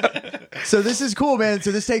this is cool, man.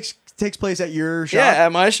 So this takes place at your shop? Yeah,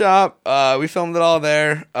 at my shop. We filmed it all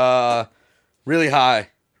there. Really high.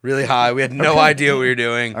 We had no idea what we were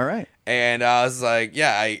doing. All right. And I was like,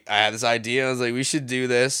 I had this idea. I was like, we should do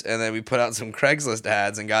this. And then we put out some Craigslist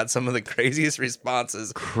ads and got some of the craziest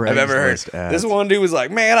responses I've ever heard. Ads. This one dude was like,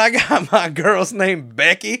 man, I got my girl's name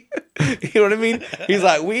Becky. You know what I mean? He's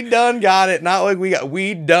like, we done got it. Not like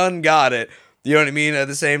we done got it. You know what I mean? At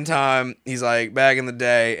the same time, he's like, back in the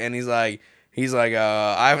day. And he's like,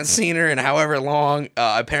 I haven't seen her in however long.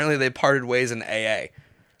 Apparently they parted ways in AA.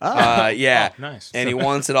 Yeah. Oh, nice. And he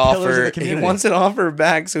wants it offer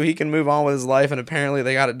back so he can move on with his life, and apparently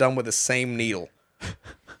they got it done with the same needle.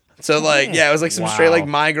 So like, it was like some straight like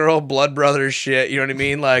My Girl Blood Brothers shit, you know what I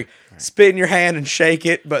mean? Like spit in your hand and shake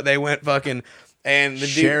it, but they went fucking and the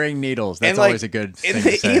sharing needles. That's like, always a good thing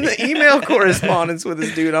to say. In the email correspondence with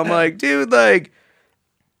this dude, I'm like, dude, like,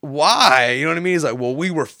 why? You know what I mean? He's like, well, we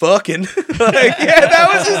were fucking. That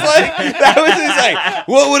was just like,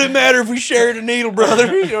 what would it matter if we shared a needle, brother?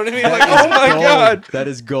 You know what I mean? Like, oh my God. That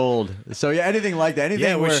is gold. So yeah, anything like that.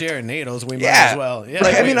 Anything we're where, sharing needles. We might as well. Yeah,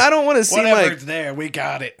 like, I mean, I don't want to seem whatever's like there. We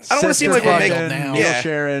got it. I don't want to seem like we're making needle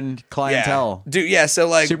sharing clientele. Dude, yeah. So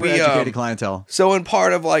like super educated clientele. So in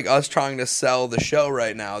part of like us trying to sell the show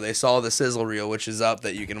right now, they saw the sizzle reel, which is up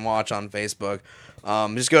that you can watch on Facebook.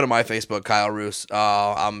 Just go to my Facebook, Kyle Ruse.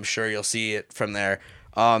 I'm sure you'll see it from there.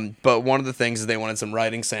 But one of the things is they wanted some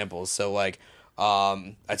writing samples. So like,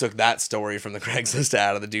 I took that story from the Craigslist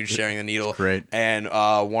ad of the dude sharing the needle. Great. And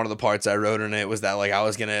one of the parts I wrote in it was that like I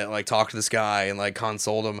was gonna like talk to this guy and like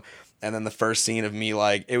consult him. And then the first scene of me,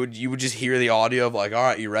 like, you would just hear the audio of, like, all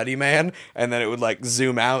right, you ready, man? And then it would, like,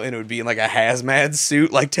 zoom out, and it would be in, like, a hazmat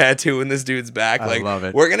suit, like, tattooing this dude's back. I love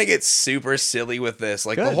it. We're going to get super silly with this.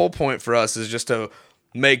 Like, the whole point for us is just to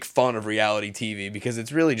make fun of reality TV, because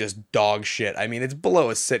it's really just dog shit. I mean, it's below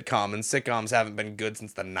a sitcom, and sitcoms haven't been good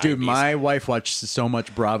since the 90s. Dude, my wife watches so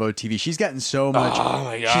much Bravo TV. She's gotten so much. Oh,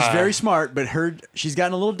 my God. She's very smart, but she's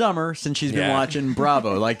gotten a little dumber since she's been watching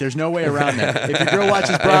Bravo. Like, there's no way around that. If your girl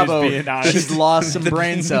watches Bravo, she's lost some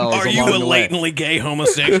brain cells. Are you a latently gay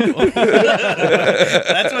homosexual?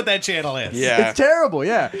 That's what that channel is. Yeah. It's terrible,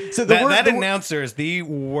 yeah. So that announcer is the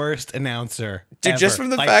worst announcer. Dude, ever. just from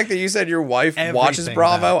the fact that you said your wife watches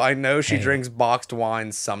Bravo, I know she drinks boxed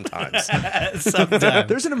wine sometimes. Sometimes.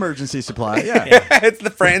 There's an emergency supply, yeah. It's the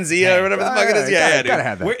Franzia or whatever the fuck it is. Yeah, gotta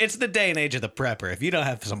have that. It's the day and age of the prepper. If you don't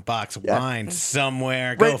have some boxed wine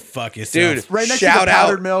somewhere, go fuck yourself. Dude, right next to the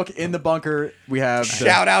powdered milk in the bunker, we have...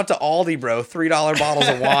 Shout out to Aldi, bro. $3 bottles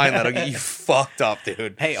of wine that'll get you fucked up,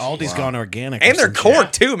 dude. Hey, Aldi's gone organic. And they're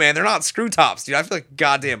corked, too, man. They're not screw tops, dude. I feel like a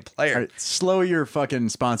goddamn player. All right, slow your fucking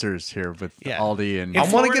sponsors here with Aldi and...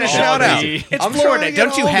 I want to get a shout out. It's Florida.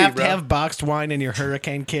 Don't you have to have boxed wine in your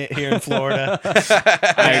hurricane kit here in Florida?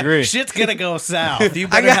 I agree. Shit's gonna go south. You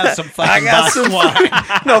better have some fucking boxed wine.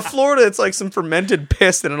 No, Florida, it's like some fermented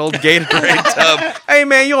piss in an old Gatorade tub. Hey,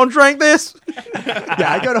 man, you want to drink this? Yeah,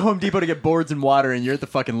 I go to Home Depot to get boards and water, and you're at the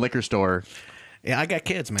fucking liquor store. Yeah, I got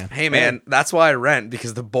kids, man. Hey, man, that's why I rent,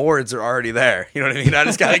 because the boards are already there. You know what I mean? I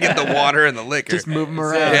just got to get the water and the liquor. Just move them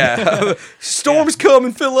around. Yeah. Storms come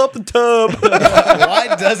and fill up the tub.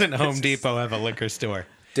 Why doesn't Home Depot have a liquor store?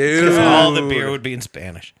 Dude. Because all the beer would be in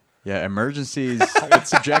Spanish. Yeah, emergencies, it's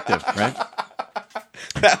subjective, right?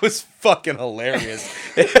 That was fucking hilarious.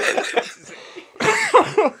 Because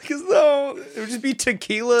no, it would just be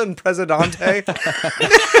tequila and Presidente.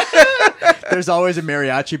 There's always a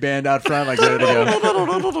mariachi band out front, like ready to go.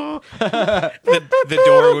 The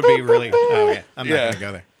door would be really... Oh, yeah. I'm not going to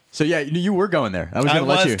go there. So, yeah, you were going there. I was going to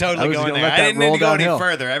let you. Totally going there. I didn't need to go any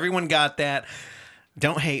further. Everyone got that.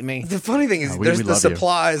 Don't hate me. The funny thing is, we there's the love you.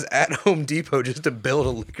 supplies at Home Depot just to build a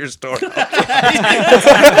liquor store.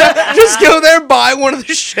 Just go there, buy one of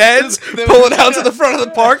the sheds, pull it out to the front of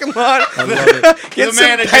the parking lot. I love it. Get The some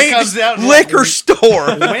manager paint, comes out and liquor store.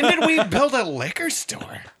 When did we build a liquor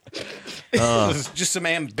store? There's just some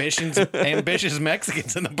ambitious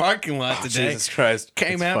Mexicans in the parking lot today. Jesus Christ.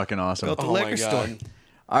 Came It's out, fucking awesome. built a Oh my liquor store. God.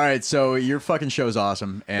 All right, so your fucking show's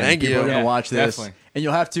awesome, and Thank people you. are gonna Yeah, watch this, definitely. and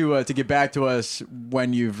you'll have to get back to us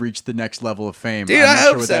when you've reached the next level of fame. Dude, I'm I not hope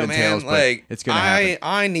sure what so, that entails, man. but Like, it's gonna happen.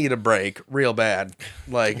 I need a break real bad.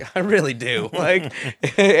 Like, I really do. Like,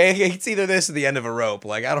 it's either this or the end of a rope.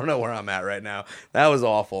 Like, I don't know where I'm at right now. That was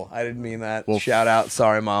awful. I didn't mean that. Well, Shout out.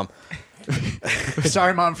 Sorry, Mom.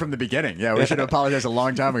 Sorry, Mom, from the beginning. Yeah, we should have apologized a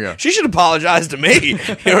long time ago. She should apologize to me. You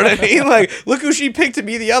know what I mean? Like, look who she picked to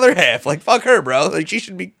be the other half. Like, fuck her, bro. Like, she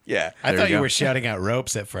should be, yeah. I There thought you you go. were shouting out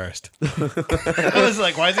ropes at first. I was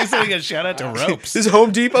like, why is he saying a shout out to ropes? Is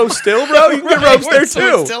Home Depot still, bro? You can get ropes there, So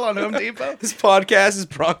it's too. still on Home Depot? This podcast is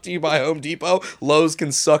brought to you by Home Depot. Lowe's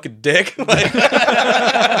can suck a dick. Like,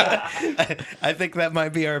 I think that might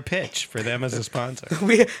be our pitch for them as a sponsor.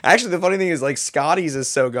 actually, the funny thing is, like, Scotty's is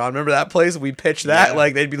so gone. Remember that place? We pitched that. Yeah.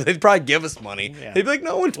 Like, they'd probably give us money. Yeah. They'd be like,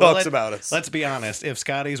 no one Well, talks about us. Let's be honest. If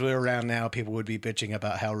Scotty's were around now, people would be bitching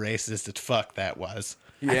about how racist as fuck that was.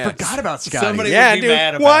 Yeah. I forgot about Scotty. Somebody Yeah, would be dude.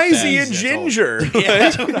 mad about Why is that. he a ginger?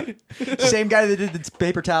 Same guy that did the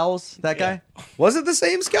paper towels. That guy. Was it the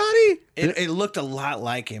same Scotty? It looked a lot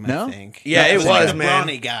like him, No? I think. Yeah, it was was, like a man.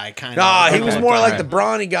 brawny guy, kind of. Nah, he was more like Okay. the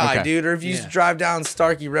brawny guy, Okay. dude. Or if you used to Yeah. drive down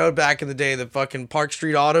Starkey Road back in the day, the fucking Park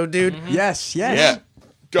Street Auto dude. Yes. Yes. Yeah.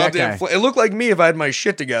 Goddamn, guy. it looked like me if I had my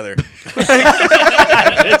shit together.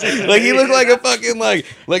 Like he looked like a fucking like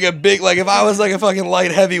a big like if I was like a fucking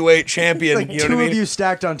light heavyweight champion. Like you know two what I mean? of you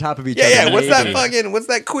stacked on top of each Yeah, other. yeah. Maybe. What's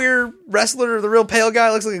that queer wrestler? The real pale guy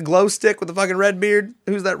looks like a glow stick with a fucking red beard.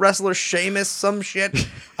 Who's that wrestler? Sheamus, some shit.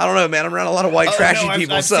 I don't know, man. I'm around a lot of white Oh, trashy no, I've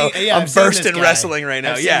people, seen- so yeah, I'm I've seen versed this in guy. wrestling right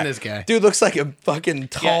now. I've seen Yeah, this guy. dude looks like a fucking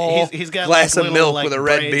tall he's got glass like of little, milk like, with a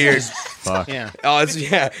red braids. beard. Fuck. Yeah. Oh, it's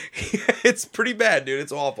it's pretty bad, dude.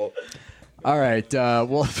 It's awful. All right.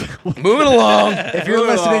 Well, Moving along. if you're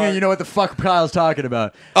listening and you know what the fuck Kyle's talking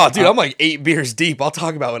about, Oh, dude, I'm like 8 beers deep. I'll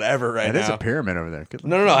talk about whatever right there's now. a pyramid over there. Good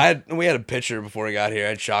No. We had a picture before we got here. I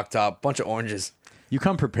had shock top, bunch of oranges. You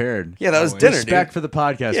come prepared. Yeah, that was dinner, dude. Respect for the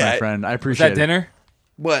podcast, Yeah, my friend. I Was appreciate that it. dinner?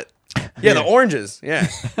 What? Yeah, the oranges. Yeah.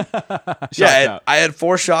 top. I had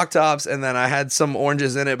 4 shock tops, and then I had some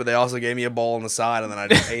oranges in it, but they also gave me a bowl on the side, and then I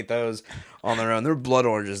just ate those on their own. They were blood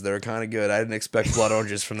oranges. They were kind of good. I didn't expect blood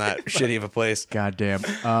oranges from that shitty of a place. God damn.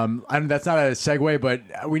 That's not a segue,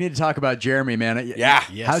 but we need to talk about Jeremy, man. Yeah.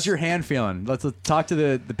 Yes. How's your hand feeling? Let's talk to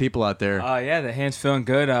the people out there. Yeah, the hand's feeling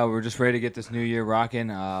good. We're just ready to get this new year rocking.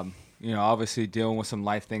 Obviously dealing with some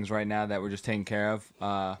life things right now that we're just taking care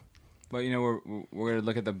of. But we're gonna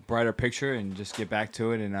look at the brighter picture and just get back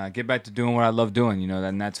to it and get back to doing what I love doing.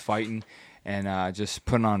 And that's fighting and just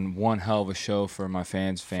putting on one hell of a show for my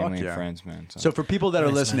fans, family, Fuck yeah. and friends, man. So for people that are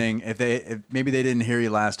Nice, listening, if maybe they didn't hear you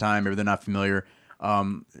last time, maybe they're not familiar,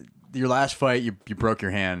 your last fight you broke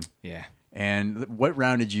your hand. Yeah. And what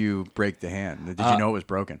round did you break the hand? Did you know it was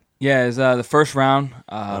broken? Yeah, it was the first round.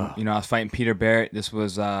 I was fighting Peter Barrett. This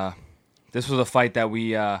was a fight that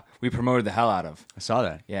we promoted the hell out of. I saw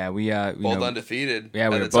that. Yeah, we Both undefeated. Yeah,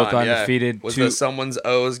 we at were the both time, yeah. undefeated. Was the someone's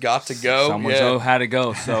O's got to go? Someone's Yeah. O had to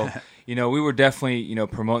go. So, we were definitely,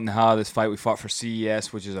 promoting the hell out of this fight. We fought for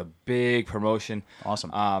CES, which is a big promotion.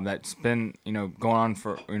 Awesome. That's been, going on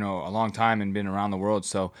for, a long time and been around the world.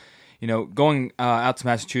 So, going out to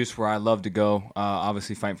Massachusetts where I love to go,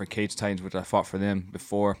 obviously fighting for Cage Titans, which I fought for them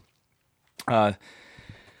before.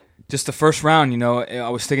 Just the first round, I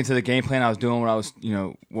was sticking to the game plan. I was doing what I was,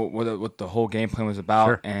 what the whole game plan was about.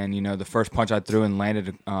 Sure. And, the first punch I threw and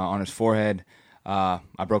landed on his forehead, I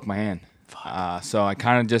broke my hand. So I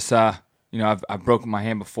kind of just, I've broken my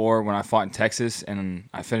hand before when I fought in Texas, and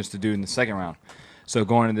I finished the dude in the second round. So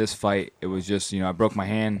going into this fight, it was just, I broke my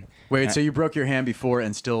hand. Wait, so you broke your hand before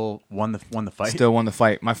and still won the fight? Still won the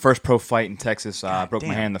fight. My first pro fight in Texas, I broke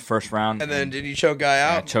my hand in the first round. And then did you choke guy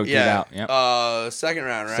out? Yeah, choked it out. Yep. Second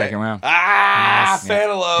round, right? Second round. Fan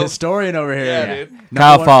of love. Historian over here. Yeah, dude. Number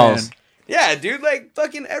Kyle one Falls. fan. Yeah, dude. Like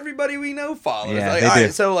fucking everybody we know follows. Yeah, like, they all do.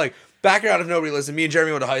 right, so like background if nobody listened, me and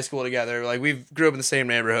Jeremy went to high school together. Like we grew up in the same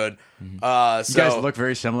neighborhood. You So guys look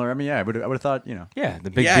very similar. I mean, yeah, I would have thought, Yeah, the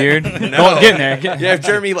big Yeah. beard. No. Getting there. Yeah, if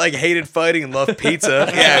Jeremy like hated fighting and loved pizza,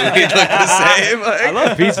 yeah, we'd look the same. Like, I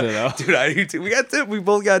love pizza, though. dude. I do too. We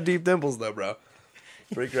both got deep dimples though, bro.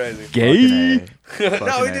 Pretty crazy. Gay.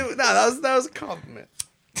 No, we do. No, that was a compliment.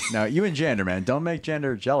 No, you and Jander, man. Don't make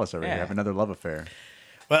Jander jealous over here. Yeah. Have another love affair.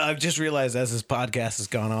 Well, I've just realized as this podcast has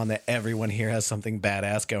gone on that everyone here has something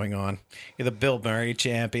badass going on. You're the Bill Murray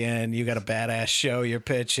champion. You got a badass show you're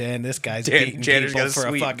pitching. This guy's beating Jander's people got a for a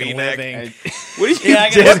sweet fucking V-neck. living. What do you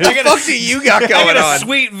do? What the fuck do you got going I got on? a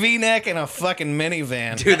sweet V-neck and a fucking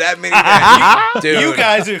minivan. Dude, that minivan. Dude. You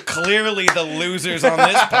guys are clearly the losers on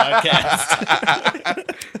this podcast.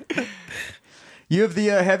 You have the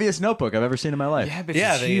heaviest notebook I've ever seen in my life. Yeah, but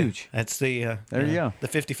it's huge. That's the There you go. the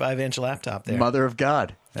 55-inch laptop there. Mother of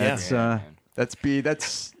God. Yeah.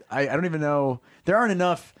 That's I don't even know. There aren't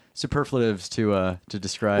enough superlatives to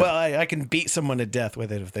describe. Well, I can beat someone to death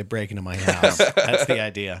with it if they break into my house. That's the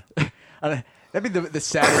idea. That'd be the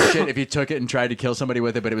saddest shit if you took it and tried to kill somebody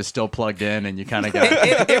with it, but it was still plugged in, and you kind of got.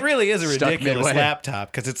 It really is a stuck ridiculous midway.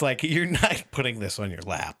 laptop because it's like you're not putting this on your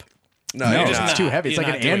lap. No, You're you're just it's not. too heavy. It's You're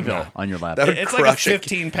like not an doing anvil that. on your lap. That would It's like a crush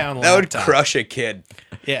 15-pound That would laptop. crush a kid.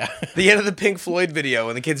 Yeah. The end of the Pink Floyd video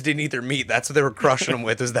when the kids didn't eat their meat, that's what they were crushing them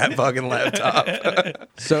with, was that fucking laptop.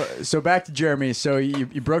 So back to Jeremy. So you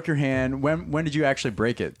broke your hand. When did you actually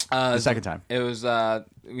break it? The second time. It was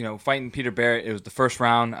fighting Peter Barrett. It was the first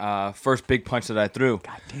round, first big punch that I threw.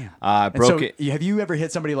 God damn. Broke it. Have you ever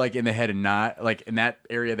hit somebody like in the head and not like in that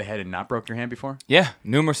area of the head and not broke your hand before? Yeah,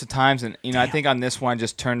 numerous of times, and I think on this one I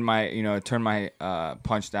just turned my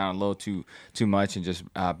punch down a little too much and just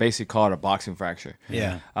basically call it a boxing fracture.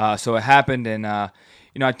 Yeah. So it happened, and I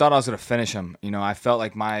thought I was gonna finish him. I felt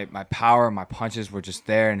like my power, my punches were just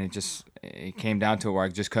there, and it came down to it where I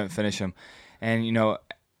just couldn't finish him, and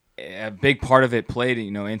a big part of it played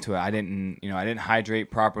into it. I didn't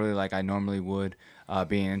hydrate properly like I normally would,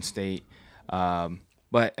 being in state.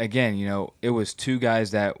 But again, it was two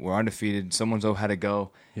guys that were undefeated. Someone's had to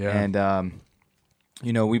go, and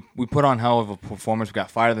we put on hell of a performance. We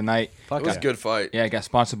got fight of the night. It was a good fight. Yeah, got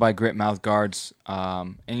sponsored by Grit Mouth Guards,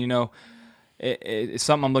 it's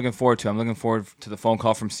something I'm looking forward to. I'm looking forward to the phone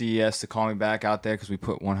call from CES to call me back out there because we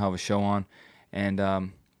put one hell of a show on, and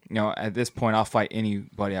at this point, I'll fight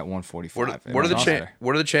anybody at 145. What are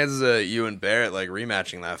the chances of you and Barrett like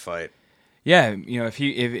rematching that fight? Yeah,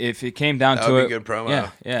 if it came down That to would it, be a good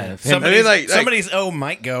promo. Yeah. Somebody's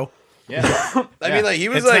might go. Yeah. I mean, like he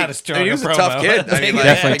was It's like, not a strong dude, he was a promo. tough kid. I mean, like,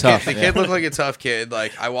 Definitely tough. The kid looked like a tough kid.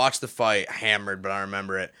 Like I watched the fight, hammered, but I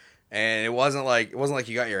remember it, and it wasn't like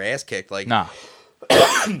you got your ass kicked. Like nah.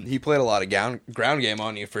 He played a lot of ground game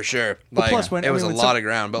on you for sure. But Like plus, it was a lot of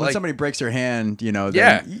ground. But when like somebody breaks their hand, then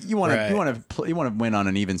Yeah. you want to win on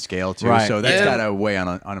an even scale too. Right. So that's Yeah. got to weigh on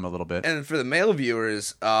him a little bit. and for the male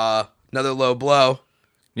viewers, another low blow.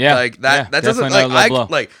 Yeah, Like that. That doesn't definitely like another low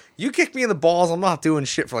blow. like you kick me in the balls. I'm not doing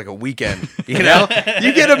shit for like a weekend. You know,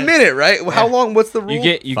 you get a minute, right? How long? What's the rule?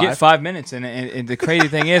 You get 5 minutes, and the crazy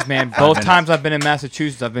thing is, man, both times I've been in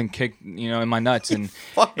Massachusetts, I've been kicked, in my nuts, and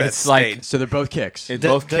Fuck that it's state. like So they're both kicks.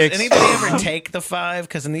 both Does kicks. anybody ever take the 5?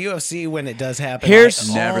 Because in the UFC, when it does happen, Here's-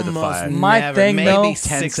 like, Never the almost 5. My never, thing, maybe though, 10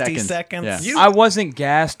 60 seconds. Yeah. I wasn't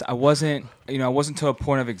gassed. I wasn't to a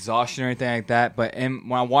point of exhaustion or anything like that. But when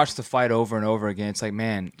I watched the fight over and over again, it's like,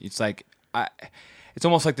 man, it's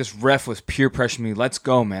almost like this ref was peer pressuring me. Let's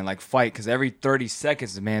go, man. Like, fight. Because every 30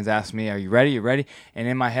 seconds, the man's asking me, are you ready? You ready? And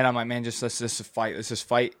in my head, I'm like, man, let's just fight. Let's just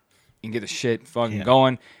fight and get the shit fucking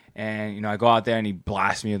going. And, I go out there and he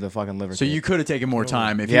blasts me with the fucking liver. So kick. you could have taken more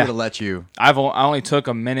time if he Yeah. would have let you. I only took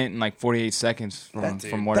a minute and like 48 seconds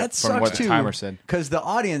from what the timer said. Because the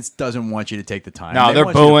audience doesn't want you to take the time. No, They they're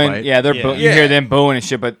want you to booing. fight. Yeah, they're booing. You hear them booing and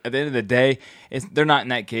shit, but at the end of the day, they're not in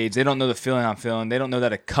that cage. They don't know the feeling I'm feeling. They don't know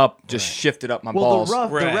that a cup just shifted up my balls. The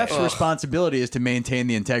ref's responsibility is to maintain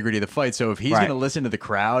the integrity of the fight. So if he's going to listen to the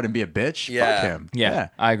crowd and be a bitch, fuck him. Yeah,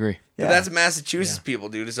 I agree. But that's Massachusetts people,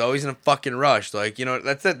 dude. It's always in a fucking rush. Like,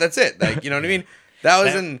 that's it. That's it. Like, you know what I mean? That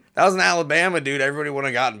was in Alabama, dude. Everybody would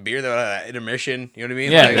have gotten beer. They would have had intermission. You know what I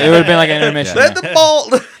mean? Yeah, like, it would have been like an intermission. Let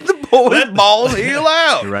the boy's balls heal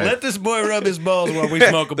out. Right. Let this boy rub his balls while we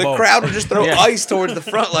smoke a bowl. The crowd would just throw ice towards the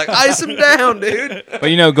front, like ice him down, dude. But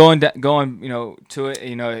going to it,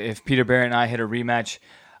 if Peter Barrett and I hit a rematch,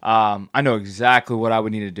 I know exactly what I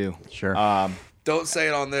would need to do. Sure. Don't say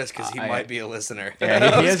it on this because he might be a listener.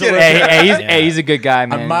 Yeah, he is a listener. He's a good guy,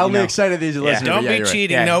 man. I'm mildly excited that he's a listener. Don't but be you're right.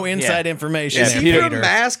 cheating. Yeah, No inside information. Is there, he from Peter.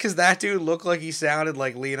 Mass? Because that dude looked like he sounded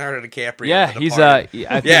like Leonardo DiCaprio. Yeah, at the he's party.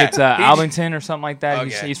 I think it's Albington or something like that.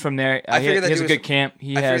 Okay. He's from there. I He figured that has dude a was good camp.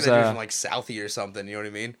 He I has figured that dude was from like Southie or something. You know what I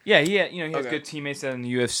mean? yeah, he has good teammates in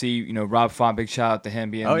the UFC. Rob Font, big shout out to him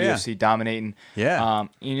being in the UFC dominating. Yeah.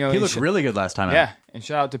 He looked really good last time out. Yeah, and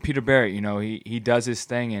shout out to Peter Barrett. He does his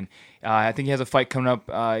thing, and I think he has a fight coming up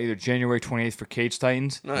either January 28th for Cage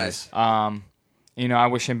Titans. Nice. I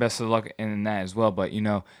wish him best of luck in that as well. But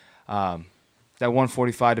that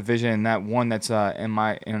 145 division and that one that's on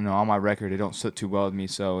my record, it don't sit too well with me.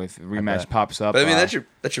 So if a rematch pops up, but I mean that's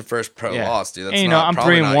your first pro loss, dude. That's and, not, I'm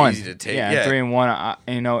probably 3-1. not easy to take. Yeah, I'm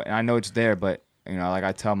 3-1. I know it's there, but like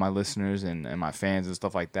I tell my listeners and my fans and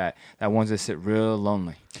stuff like that, that ones that sit real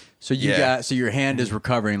lonely. So so your hand is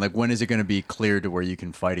recovering. Like, when is it going to be cleared to where you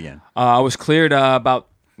can fight again? I was cleared about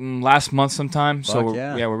last month sometime. So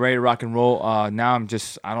we're ready to rock and roll. Now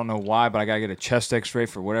I don't know why, but I got to get a chest x-ray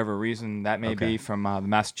for whatever reason that may be from the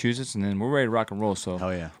Massachusetts, and then we're ready to rock and roll. So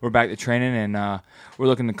we're back to training, and we're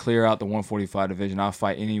looking to clear out the 145 division. I'll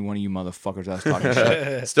fight any one of you motherfuckers that's talking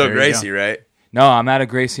shit. Still Gracie, right? No, I'm out of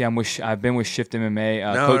Gracie. I've been with Shift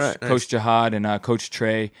MMA. Coach Jihad and Coach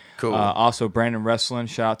Trey. Cool. Also Brandon Wrestling.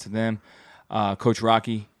 Shout out to them. Coach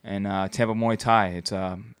Rocky and Tampa Muay Thai.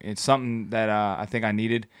 It's something that I think I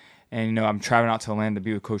needed, and I'm traveling out to Atlanta to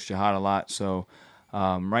be with Coach Jihad a lot. So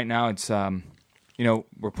right now it's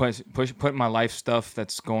we're putting my life stuff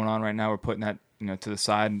that's going on right now. We're putting that to the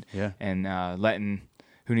side and letting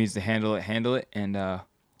who needs to handle it and.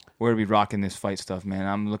 We're gonna be rocking this fight stuff, man.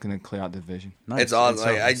 I'm looking to clear out the division. Nice. It's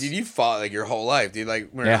awesome. Dude, you fought like your whole life, dude.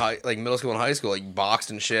 Like when like middle school and high school, like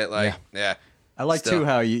boxed and shit. Like I like too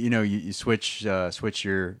how you switch your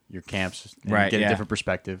camps and get a different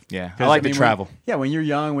perspective. Yeah, I like to travel. When you're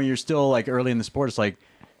young, when you're still like early in the sport, it's like,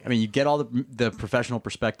 I mean, you get all the professional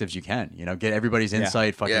perspectives you can. Get everybody's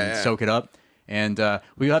insight, soak it up. And well,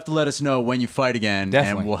 you'll have to let us know when you fight again,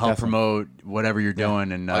 and we'll help promote whatever you're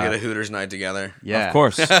doing. And I'll get a Hooters night together. Yeah, of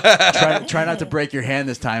course. try not to break your hand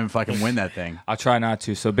this time and fucking win that thing. I'll try not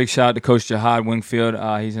to. So big shout out to Coach Jihad Wingfield.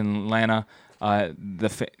 He's in Atlanta.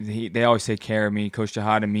 They always take care of me. Coach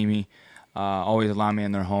Jihad and Mimi always allow me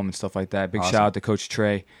in their home and stuff like that. Big shout out to Coach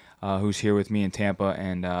Trey, who's here with me in Tampa,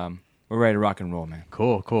 and we're ready to rock and roll, man.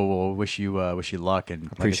 Cool. Well, wish you luck, and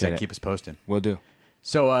appreciate it. Keep us posted. Will do.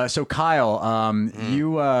 So Kyle,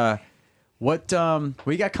 you what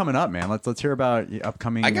you got coming up, man? Let's hear about your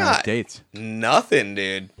upcoming dates. Nothing,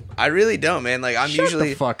 dude. I really don't, man. Like I'm usually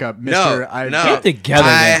the fuck up, Mister. No. Get together,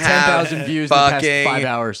 man. 10,000 views in the past 5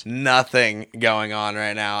 hours. Nothing going on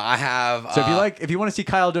right now. I have. So if you want to see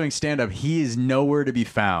Kyle doing stand up, he is nowhere to be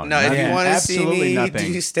found. No, if you want to see me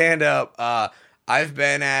nothing. do stand up, I've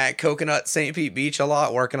been at Coconut St. Pete Beach a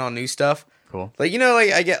lot, working on new stuff. Cool.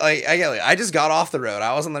 I just got off the road.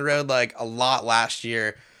 I was on the road like a lot last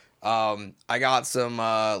year. I got some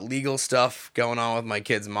legal stuff going on with my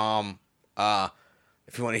kid's mom.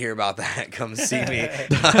 If you want to hear about that, come see me.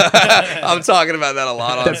 I'm talking about that a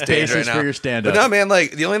lot on stage right now. For your stand-up. But no, man,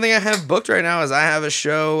 like the only thing I have booked right now is I have a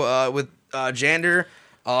show with Jander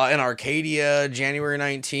in Arcadia, January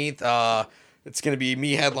 19th. It's going to be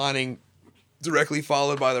me headlining, directly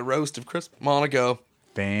followed by the roast of Chris Monaco.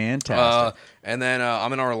 Fantastic. And then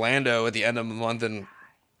I'm in Orlando at the end of the month in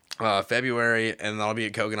February, and I'll be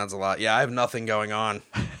at Coconuts a lot. Yeah, I have nothing going on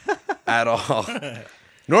at all.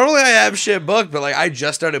 Normally I have shit booked, but like I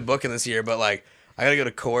just started booking this year, but like I gotta go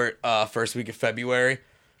to court first week of February.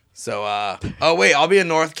 So, I'll be in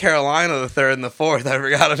North Carolina the 3rd and the 4th. I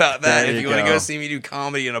forgot about that. If you want to go see me do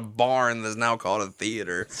comedy in a barn that's now called a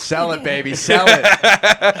theater. Sell it, baby. Sell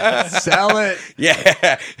it. Sell it.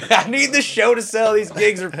 Yeah. I need the show to sell. These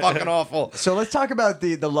gigs are fucking awful. So let's talk about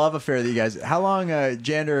the love affair that you guys, how long,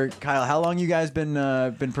 Jander, Kyle, how long you guys been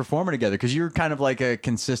performing together? Because you're kind of like a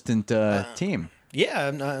consistent team. Yeah,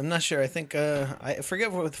 I'm not sure. I think I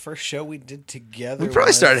forget what the first show we did together. We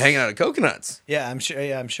probably started hanging out at Coconuts. Yeah, I'm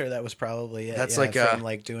sure that was probably it. That's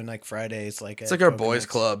like doing like Fridays. Like it's like our boys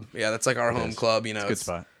club. Yeah, that's like our home club. You know, it's a good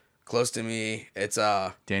spot. Close to me. It's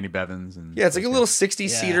Danny Bevins and it's like a little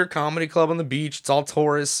 60-seater comedy club on the beach. It's all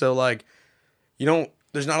tourists, so like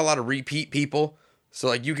there's not a lot of repeat people. So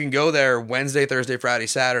like you can go there Wednesday, Thursday, Friday,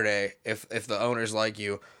 Saturday. If the owners like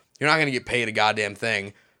you, you're not gonna get paid a goddamn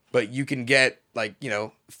thing. But you can get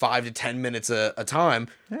 5 to 10 minutes a time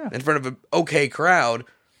in front of an okay crowd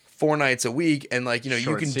 4 nights a week, and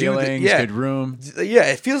you can ceilings, do good room. Yeah,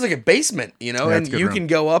 it feels like a basement, and you room. can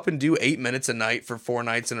go up and do 8 minutes a night for 4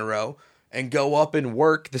 nights in a row, and go up and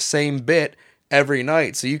work the same bit every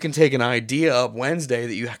night. So you can take an idea up Wednesday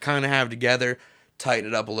that you kind of have together, tighten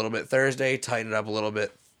it up a little bit Thursday, tighten it up a little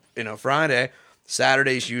bit, Friday.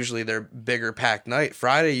 Saturday's usually their bigger packed night.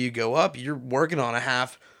 Friday you go up, you're working on a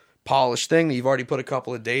half polished thing that you've already put a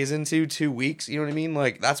couple of days into, 2 weeks. You know what I mean?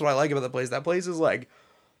 Like that's what I like about that place. That place is like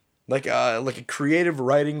a creative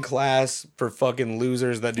writing class for fucking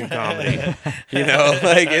losers that do comedy.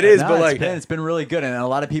 It is. But it's been really good, and a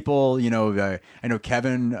lot of people. I know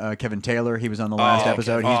Kevin Taylor. He was on the last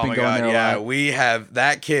episode. He's been going there a lot. We have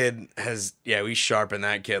that kid we sharpened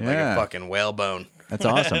that kid like a fucking whalebone. That's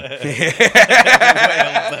awesome.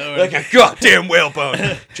 Like a goddamn whalebone.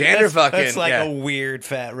 Jander fucking. That's like a weird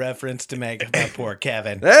fat reference to make about poor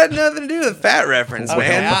Kevin. That had nothing to do with fat reference,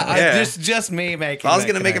 man. Just me making. If I was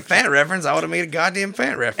gonna make a fat reference, I would have made a goddamn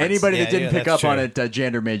fat reference. Anybody that didn't pick up on it,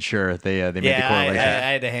 Jander made sure they made the correlation.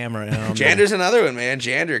 I had to hammer it home. Jander's another one, man.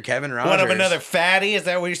 Jander, Kevin Rogers. What of another fatty? Is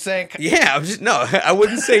that what you're saying? Yeah, I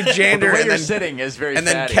wouldn't say Jander. The way and you're then, sitting is very. And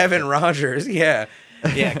then fatty. Kevin Rogers. Yeah.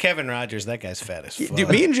 Yeah, Kevin Rogers. That guy's fat as fuck. Dude,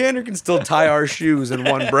 me and Jander can still tie our shoes in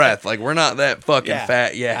one breath. Like we're not that fucking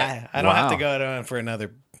fat yet. I don't have to go down for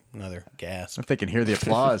another gasp. If they can hear the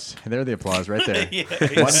applause, they're the applause right there.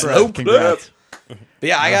 One breath. Congrats. But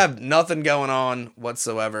yeah, I got nothing going on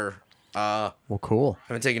whatsoever. Well, cool. I've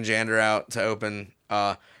been taking Jander out to open.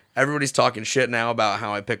 Everybody's talking shit now about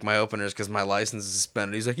how I pick my openers because my license is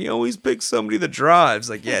suspended. He's like, he always picks somebody that drives.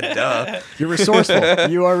 Like, yeah, duh. You're resourceful.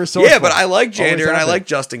 You are resourceful. Yeah, but I like Jander and I like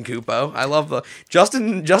Justin Kupo. I love the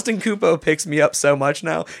Justin Kupo picks me up so much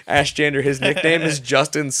now. Ask Jander, his nickname is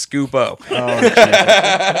Justin Scoopo. Oh,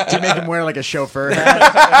 shit. Do you make him wear like a chauffeur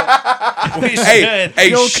hat? We should. Hey,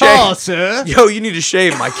 Your call, sir. Yo, you need to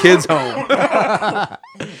shave. My kid's home.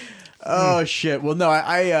 Oh shit! Well, no,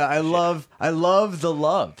 I love the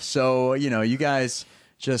love. So you guys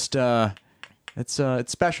just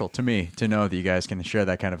it's special to me to know that you guys can share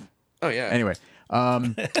that kind of. Oh yeah. Anyway, I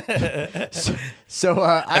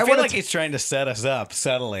feel like he's trying to set us up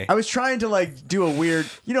subtly. I was trying to like do a weird,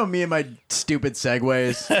 me and my stupid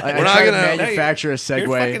segues. I We're not try to gonna manufacture a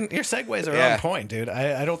segue. Your segues are on point, dude.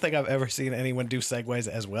 I don't think I've ever seen anyone do segues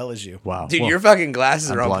as well as you. Wow, dude, your fucking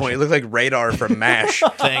glasses I'm are on blushing. point. You look like Radar from MASH.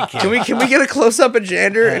 Thank you. Can we get a close up of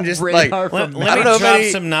Jander and just like Let me drop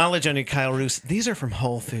some knowledge on you, Kyle Ruse. These are from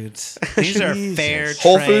Whole Foods. These are fair.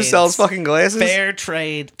 Whole Foods sells fucking glasses. Fair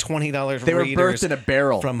trade, $20. They were birthed in a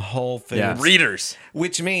barrel from Whole Foods. Yeah. Readers.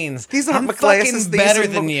 Which means these aren't I'm my glasses. fucking better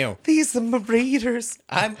than you. These are my readers.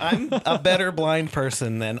 I'm a better blind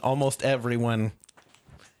person than almost everyone.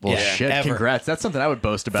 Well, shit! ever. Congrats. That's something I would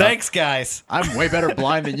boast about. Thanks, guys. I'm way better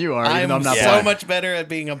blind than you are. Even though I'm not so blind. much better at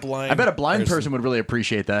being a blind. I bet a blind person would really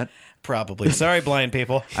appreciate that. Probably. Sorry, blind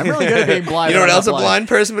people. I'm really good at being blind. You know what but I'm else a not blind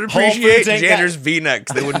person would Whole appreciate? Foods ain't Jander's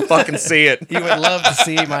V-necks. They wouldn't fucking see it. You would love to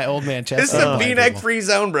see my old man chest. This is a V-neck free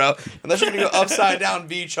zone, bro. Unless you're gonna go upside down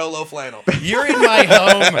V cholo flannel. You're in my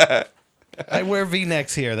home. I wear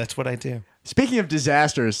V-necks here. That's what I do. Speaking of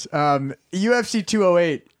disasters, UFC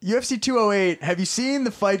 208. UFC 208. Have you seen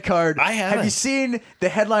the fight card? I haven't. Have you seen the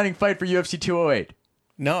headlining fight for UFC 208?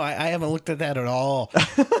 No, I haven't looked at that at all.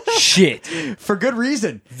 Shit. For good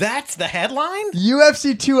reason. That's the headline?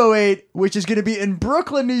 UFC 208, which is going to be in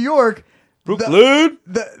Brooklyn, New York. Brooklyn,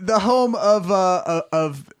 the home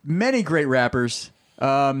of many great rappers.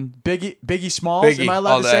 Biggie Smalls. Biggie, Am I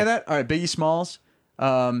allowed all to say day. that? All right, Biggie Smalls,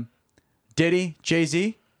 Diddy,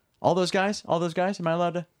 Jay-Z, all those guys. Am I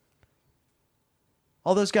allowed to?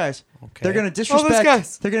 All those guys. Okay. They're gonna disrespect. All those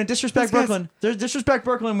guys. They're gonna disrespect Those guys. Brooklyn. They're disrespect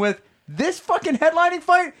Brooklyn with this fucking headlining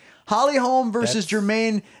fight. Holly Holm versus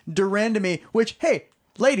Jermaine Durandamy. Which, hey,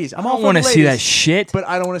 ladies, I'm all I for don't want the to see ladies, that shit. but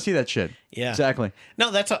I don't want to see that shit. Yeah. Exactly. No,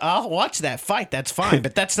 I'll watch that fight. That's fine,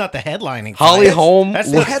 but that's not the headlining Holly fight. Holm. That's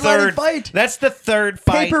The the headlining third fight. That's the third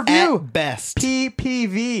fight Pay-per-view. at best.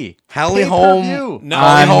 PPV. Holly Pay-per-view. Holm. No,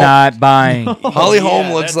 I'm Holm. not buying. Holly Yeah,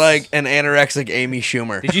 Holm looks that's- like an anorexic Amy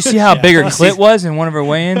Schumer. Did you see how big her clit was in one of her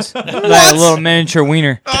weigh-ins? Like a little miniature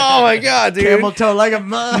wiener. Oh my god, dude! Camel toe like a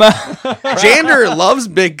mug. Jander loves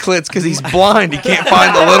big clits because he's blind. He can't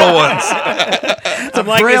find the little ones. I'm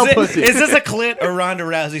like, braille is pussy. this a clit or Ronda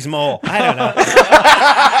Rousey's mole? I don't know.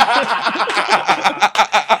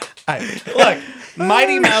 Look,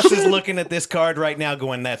 Mighty Mouse is looking at this card right now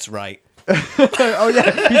going, that's right. Oh yeah,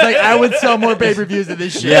 he's like, I would sell more pay-per-views than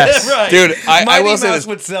this shit. Yes. Right. Dude, I Mighty will say Mouse this.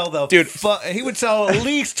 would sell though. Dude. He would sell at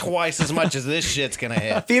least twice as much as this shit's gonna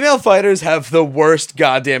hit. Female fighters have the worst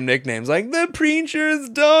goddamn nicknames, like the preacher's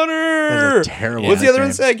daughter. That's a terrible What's the other one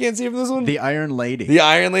nickname. say? I can't see from this one. The Iron Lady. The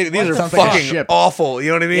Iron Lady. These What are sounds like a fucking ship. awful. You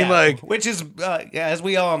know what I mean? Yeah, Like, which is, as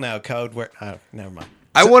we all know, code where. Oh, never mind.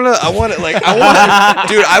 I want like, I want,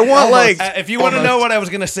 dude. I want like. If you want to know what I was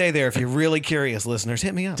gonna say there, if you're really curious, listeners,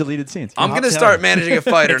 hit me up. Deleted scenes. I'm I'll gonna tell start you. managing a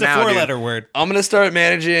fighter It's a now. four-letter dude. word. I'm gonna start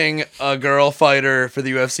managing a girl fighter for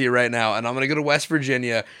the UFC right now, and I'm gonna go to West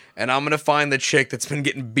Virginia, and I'm gonna find the chick that's been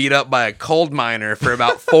getting beat up by a coal miner for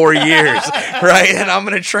about 4 years, right? And I'm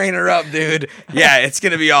gonna train her up, dude. Yeah, it's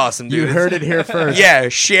gonna be awesome, dude. You heard it here first. Yeah,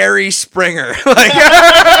 Sherry Springer. Like,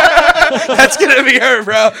 that's gonna be her,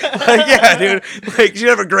 bro. Like, yeah, dude. Like, she'd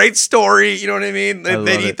have a great story. You know what I mean? I love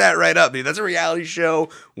They'd it. eat that right up, dude. That's a reality show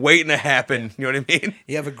waiting to happen. You know what I mean?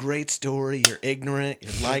 You have a great story. You're ignorant.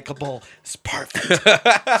 You're likable. It's perfect.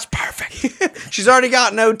 It's perfect. She's already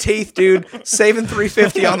got no teeth, dude. Saving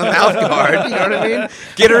 $350 on the mouth guard. You know what I mean?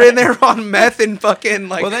 Get her in there on meth and fucking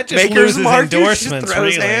like Well, that just Maker's loses Mark. Dude, she endorsements, just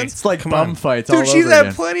throws really. hands. It's like bum fights Dude, all she's over had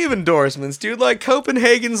again. plenty of endorsements, dude. Like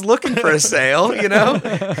Copenhagen's looking for a sale, you know?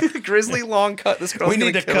 Grizzly long cut. This girl's We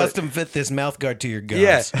need to gonna kill it. custom fit this mouth guard to your guns.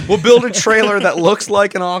 Yeah, we'll build a trailer that looks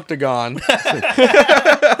like an octagon.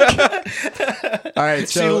 All right,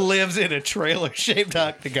 She so lives in a trailer-shaped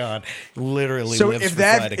octagon. Literally so lives if for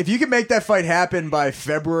that fighting. if you can make that fight happen by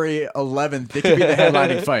February 11th, it could be the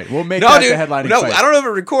headlining fight. We'll make No, that dude. the headlining No, fight. I don't know if it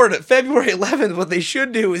recorded it. February 11th, what they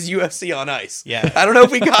should do is UFC on ice. Yeah. I don't know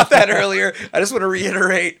if we got that earlier. I just want to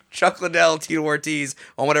reiterate Chuck Liddell, Tito Ortiz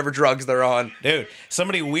on whatever drugs they're on. Dude,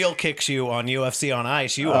 somebody wheel kicks you on UFC on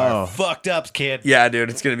ice. You are fucked up, kid. Yeah, dude,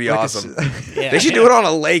 it's going to be awesome. Yeah. They should do it on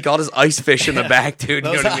a lake. I'll just ice fish in the back, dude.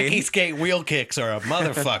 Those You know what I hockey mean? skate wheel kicks are a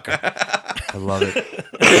motherfucker. I love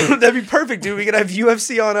it. That'd be perfect, dude. We could have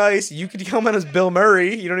UFC on ice. You could come in as Bill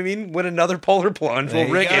Murray. You know what I mean? Win another polar plunge. There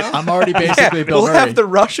We'll rig you go. it. I'm already basically Bill we'll Murray. have the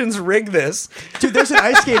Russians rig this. Dude, there's an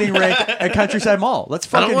ice skating rink at Countryside Mall. Let's I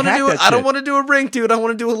fucking don't want to hack do that it. I don't shit. want to do a rink, dude. I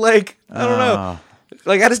want to do a lake. I don't know.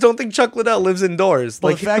 Like I just don't think Chuck Liddell lives indoors.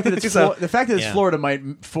 Well, Like the fact that it's so- the fact that it's Yeah. Florida might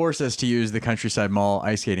force us to use the Countryside Mall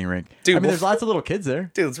ice skating rink. Dude, I mean, well, there's lots of little kids there.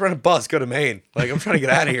 dude, let's rent a bus, go to Maine. Like I'm trying to get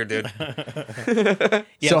out of here, dude. Yeah,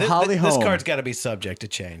 So this, Holly this Holm. card's got to be subject to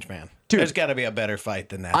change, man. Dude. There's got to be a better fight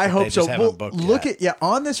than that. I that hope they so. just haven't Well, booked look yet. at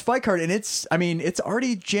on this fight card, and it's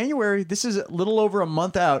already January. This is a little over a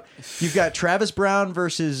month out. You've got Travis Brown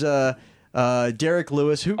versus Derek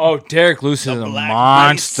Lewis. Who? Oh, Derek Lewis is a Black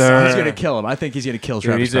monster. He's gonna kill him. I think he's gonna kill Dude,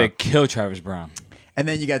 Travis he's Brown. gonna kill Travis Brown. And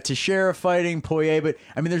then you got Teixeira fighting Poirier, but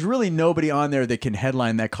I mean, there's really nobody on there that can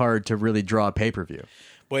headline that card to really draw a pay per view.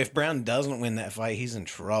 Boy, if Brown doesn't win that fight, he's in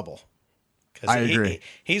trouble. 'Cause I agree.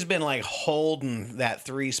 He's been like holding that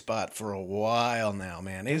 3 spot for a while now,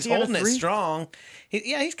 man. He's he had a holding it 3? strong.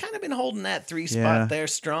 He's kind of been holding that 3 spot Yeah. there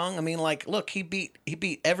strong. I mean, like, look, he beat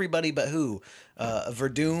everybody but who?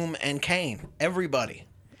 Verdum and Kane. Everybody.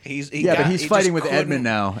 But he's fighting with Edmund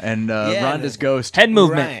now, and Ronda's ghost. Head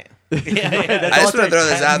movement. Right. Yeah. I just want to throw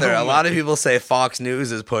this Head out there. A movement. lot of people say Fox News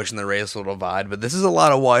is pushing the racial divide, but this is a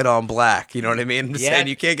lot of white on black. You know what I mean? I'm just Yeah. saying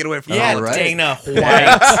you can't get away from Yeah, that. Dana White.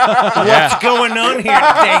 What's going on here,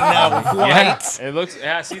 Dana White? Yeah, it looks.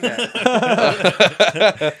 Yeah, I see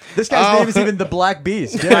that. This guy's name is even the Black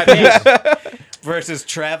Beast. Black Beast. Versus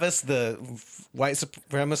Travis, the white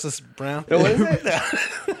supremacist Brown. What is it?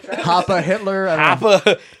 Hoppa Hitler. I don't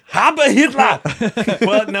know. Hoppa Hitler.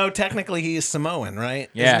 Well, no, technically he is Samoan, right?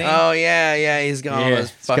 Yeah. Isn't he? Oh yeah, he's gone Yeah. on his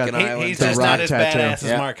He's got- fucking he- island. He's The just rock not as tattoo. badass as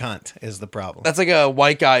Yeah. Mark Hunt is the problem. That's like a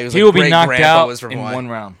white guy who's He like will be great knocked grandpa out was from in Hawaii. one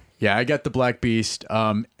round. Yeah, I got the Black Beast.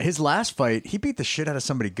 His last fight, he beat the shit out of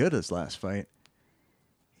somebody good. His last fight,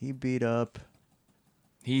 he beat up.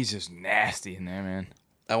 He's just nasty in there, man.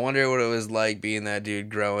 I wonder what it was like being that dude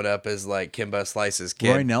growing up as like Kimbo Slice's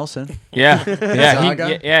kid. Roy Nelson Yeah,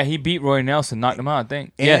 Gonzaga? he beat Roy Nelson, knocked him out. I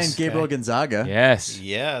think. and Yes. Gabriel Gonzaga. Yes.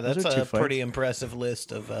 Yeah, Those that's are two a fights. pretty impressive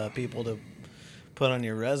list of people to put on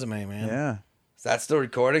your resume, man. Yeah, Is that still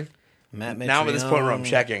recording? Matt Now I'm at this point where I'm Mitrione.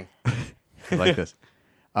 checking. I like this.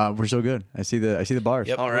 We're so good. I see the bars.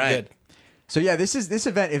 Yep, All we're right. good. So yeah, this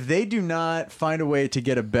event. If they do not find a way to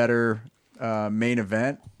get a better main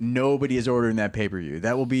event, nobody is ordering that pay per view.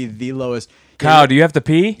 That will be the lowest. Kyle, do you have to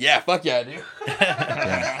pee? Yeah, fuck yeah, dude.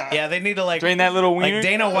 Yeah, they need to like Drain that little wiener. Like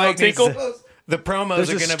Dana Little White needs tinkle? to- the promos There's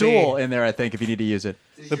are a going to stool be in there, I think, if you need to use it.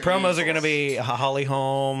 the promos are going to be Holly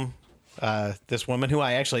Holm, this woman who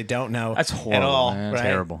I actually don't know That's at horrible, all. man. Right?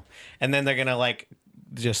 Terrible. And then they're going to like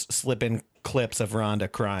just slip in clips of Ronda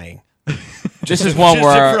crying. This is one Just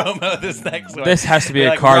where to promo this next one. this has to be They're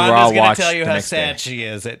a like, card where Ronda's I'll gonna watch tell you the how next sad day. she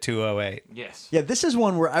is at 208. Yes. Yeah, this is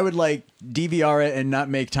one where I would like DVR it and not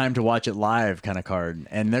make time to watch it live kind of card.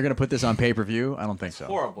 And they're going to put this on pay per view? I don't think so.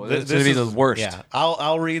 Horrible. This is going to be the worst. Yeah,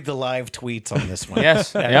 I'll read the live tweets on this one.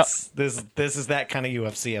 Yes, This is that kind of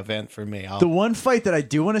UFC event for me. The one fight that I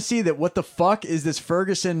do want to see that what the fuck is this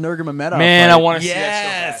Ferguson Nurmagomedov Man, fight? I want to see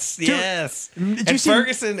that so bad. Yes. Did you And see-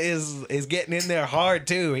 Ferguson is getting in there hard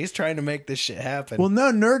too. He's trying to make this shit happen. Well,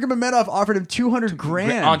 no, Nurmagomedov offered him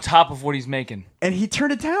 $200,000 On top of what he's making. and he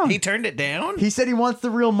turned it down. he turned it down. He said he wants the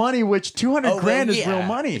real money, which $200,000 is yeah. real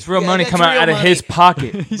money. It's real Yeah, money that's coming real out of money. his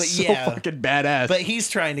pocket. He's but so yeah. fucking badass. But he's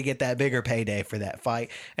trying to get that bigger payday for that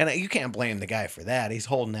fight, and you can't blame the guy for that. He's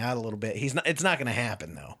holding out a little bit. He's not. It's not going to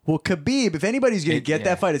happen though. well, Khabib, if anybody's going to get yeah.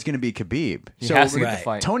 that fight, it's going to be Khabib. He has to get the right.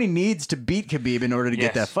 fight. Tony needs to beat Khabib in order to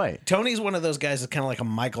get Yes. that fight. Tony's one of those guys that's kind of like a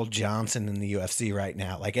Michael Johnson in the UFC right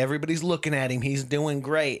now. Like everybody's looking at him. He's doing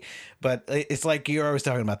great. But it's like you're always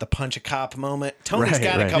talking about the punch a cop moment. Tony's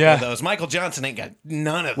got a couple of those. Michael Johnson ain't got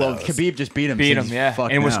none of those. Well, Khabib just beat him.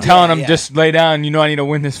 And was telling him, just lay down. You know I need to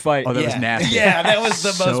win this fight. Oh, that was nasty. Yeah, that was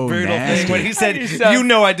the most brutal thing when he said, "You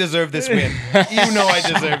know I deserve this win. You know I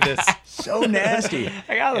deserve this." So nasty.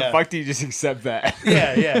 Like, how the fuck do you just accept that?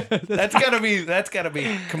 Yeah. That's gotta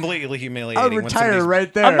be completely humiliating. I would retire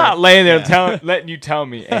right there. I'm not laying there letting you tell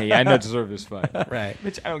me, hey, I don't deserve this fight. Right.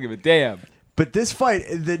 Bitch, I don't give a damn. But this fight,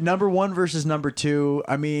 the number 1 versus number 2,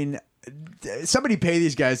 I mean, somebody pay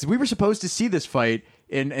these guys. We were supposed to see this fight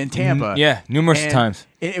in Tampa. Yeah, numerous times.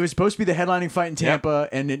 It was supposed to be the headlining fight in Tampa,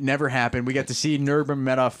 and it never happened. We got to see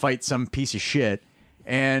Nurmagomedov fight some piece of shit.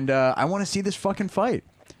 And I want to see this fucking fight.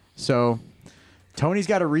 So Tony's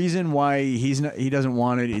got a reason why he doesn't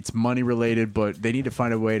want it. It's money related, but they need to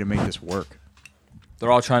find a way to make this work.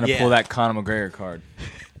 They're all trying to pull that Conor McGregor card.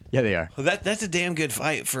 Yeah, they are. Well, that's a damn good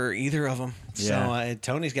fight for either of them. Yeah. So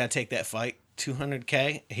Tony's got to take that fight.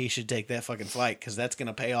 $200K, he should take that fucking fight because that's going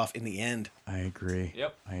to pay off in the end. I agree.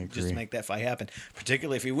 Yep. I agree. Just to make that fight happen,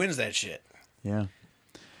 particularly if he wins that shit. Yeah.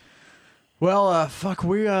 Well, fuck,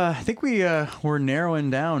 I think we're narrowing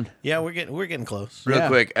down. Yeah, we're getting close. Real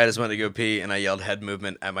quick, I just went to go pee and I yelled head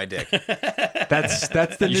movement at my dick. That's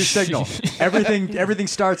the new signal. Everything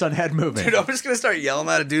starts on head movement. Dude, I'm just gonna start yelling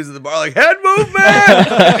at dudes at the bar like head movement.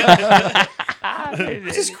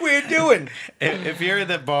 What's this queer doing? If you're in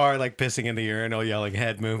the bar like pissing in the urinal, yelling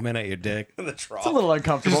head movement at your dick, It's a little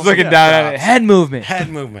uncomfortable. Just looking down at it. Head movement. Head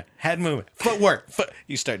movement. Footwork.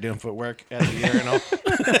 You start doing footwork at the urinal.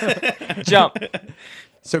 Jump.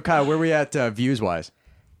 So Kyle, where we at views wise?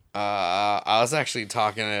 I was actually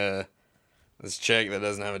talking to this chick that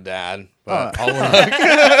doesn't have a dad. But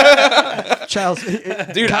Child's,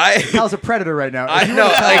 dude, Kyle's a predator right now. I know.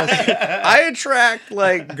 I attract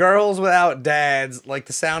like girls without dads. Like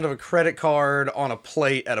the sound of a credit card on a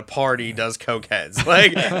plate at a party does coke heads.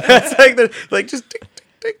 Like that's like just tick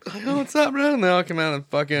tick tick. Like, oh, what's up, bro? And they all come out and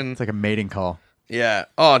fucking. It's like a mating call. Yeah.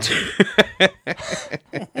 Oh, dude.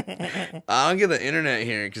 I don't get the internet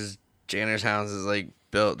here because Janner's house is like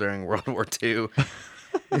built during World War II.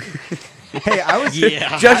 Hey, I was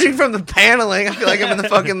judging from the paneling. I feel like I'm in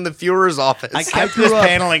the Führer's office. I kept this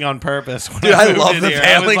paneling on purpose. Dude, I love the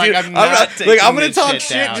paneling. Like, I'm gonna talk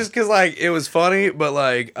shit just because like it was funny, but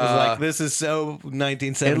like, this is so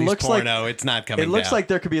 1970s porno. It's not coming. It looks down. like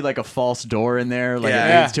there could be like a false door in there, like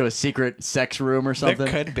it leads to a secret sex room or something.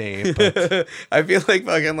 There could be. But I feel like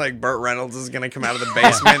fucking like Burt Reynolds is gonna come out of the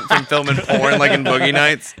basement from filming porn like in Boogie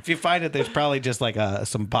Nights. If you find it, there's probably just like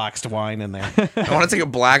some boxed wine in there. I want to take a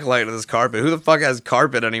black light to this carpet. Who the fuck has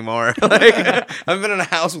carpet anymore? Like, I've been in a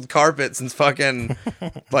house with carpet since fucking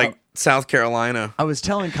like South Carolina. I was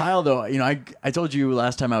telling Kyle though, I told you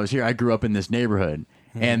last time I was here, I grew up in this neighborhood.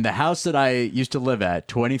 And the house that I used to live at,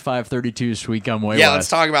 2532 Sweet Gum Way Yeah, West, let's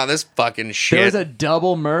talk about this fucking shit. there was a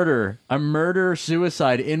double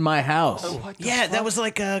murder-suicide in my house. That was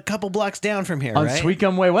like a couple blocks down from here, On right? Sweet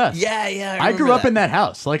Gum Way West. Yeah. I grew up in that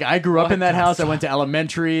house. Like, I grew up in that house. I went to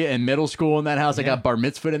elementary and middle school in that house. I got bar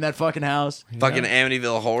mitzvahed in that fucking house. Fucking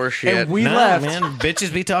Amityville horror shit. And we left. Man,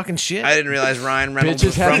 bitches be talking shit. I didn't realize Ryan Reynolds Bitches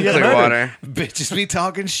was have from to get Clearwater. Bitches be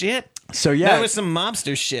talking shit. So yeah, That was some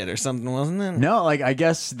mobster shit or something, wasn't it? no, like I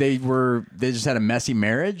guess they just had a messy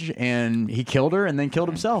marriage, and he killed her and then killed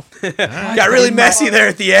himself. Got really messy there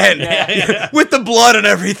at the end. With the blood and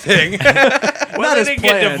everything. Well, as they didn't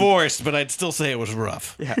planned. get divorced, but I'd still say it was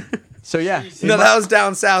rough. Yeah. So yeah, No, that was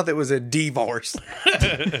down south. It was a divorce.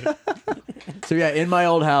 So yeah, in my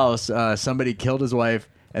old house, somebody killed his wife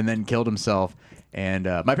and then killed himself, and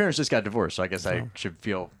my parents just got divorced. So I guess I should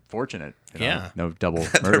feel fortunate. No double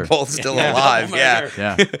murder. They're both still alive.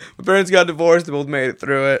 Yeah. My parents got divorced. They both made it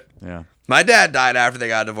through it. Yeah. My dad died after they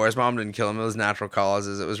got divorced. Mom didn't kill him. It was natural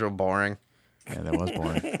causes. It was real boring. Yeah, that was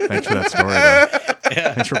boring. Thanks for that story, though.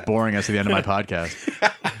 Thanks for boring us at the end of my podcast.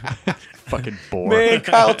 Fucking boring. Man,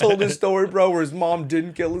 Kyle told his story, bro, where his mom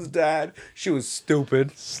didn't kill his dad. She was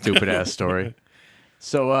stupid. Stupid ass story.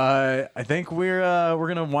 So I think we're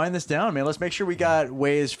gonna wind this down, man. Let's make sure we got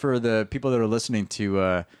ways for the people that are listening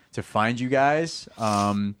to find you guys.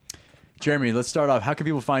 Jeremy, let's start off. How can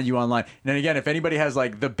people find you online? And then again, if anybody has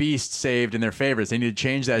like The Beast saved in their favorites, they need to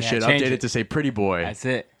change that shit. Change Update it to say Pretty Boy. That's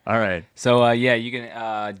it. All right. So you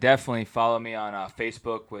can definitely follow me on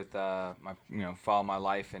Facebook with follow my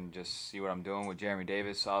life and just see what I'm doing with Jeremy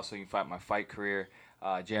Davis. Also, you can find my fight career,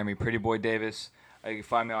 Jeremy Pretty Boy Davis. You can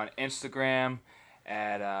find me on Instagram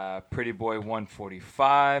at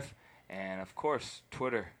prettyboy145, and of course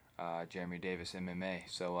Twitter, Jeremy Davis MMA.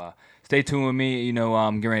 So stay tuned with me.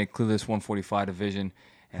 I'm getting ready to clear this 145 division,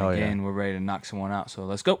 and Hell again yeah. we're ready to knock someone out. So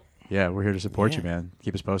let's go. Yeah, we're here to support you, man.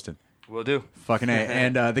 Keep us posted. Will do. Fucking A.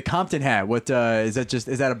 And the Compton hat. What is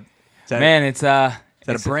that? Man, it's a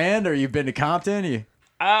brand, or you've been to Compton?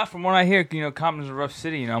 From what I hear, Compton's a rough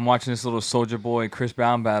city. I'm watching this little Soulja Boy Chris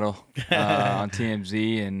Brown battle on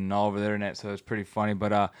TMZ and all over the internet, so it's pretty funny.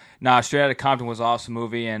 But Straight Outta Compton was an awesome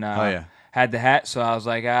movie, and had the hat, so I was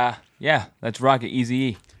like, yeah, let's rock it.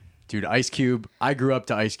 Eazy-E. Dude, Ice Cube. I grew up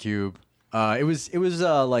to Ice Cube. It was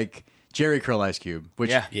like Jerry Curl Ice Cube,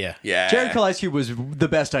 which Yeah. Jerry Curl Ice Cube was the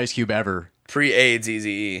best Ice Cube ever. Pre-AIDS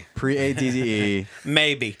Eazy-E. Pre-AIDS Eazy-E.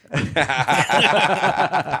 Maybe.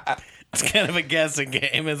 It's kind of a guessing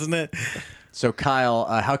game, isn't it? So, Kyle,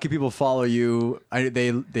 how can people follow you?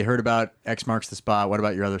 They heard about X Marks the Spot. What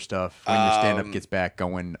about your other stuff when your stand-up gets back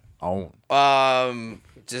going on?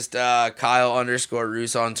 Just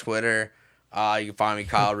Kyle_Ruse on Twitter. You can find me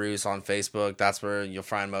Kyle Ruse on Facebook. That's where you'll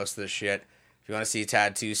find most of the shit. If you want to see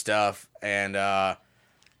tattoo stuff and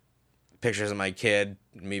pictures of my kid,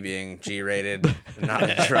 me being G-rated, not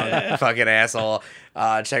a drunk fucking asshole,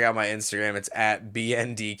 check out my Instagram. It's at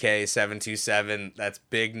BNDK727. That's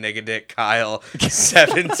Big Nigga Dick Kyle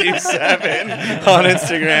 727 on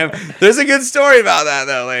Instagram. There's a good story about that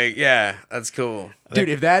though. Like, yeah, that's cool. Dude,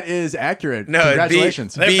 if that is accurate, no,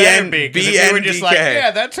 congratulations. BNDK. You were just like,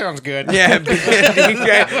 yeah, that sounds good. Yeah,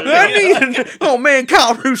 BNDK. Oh man,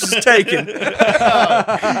 Kyle Ruse is taken.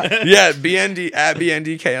 Yeah,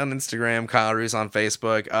 BNDK on Instagram, Kyle Ruse on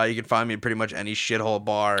Facebook. You can find me at pretty much any shithole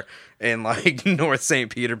bar in like North St.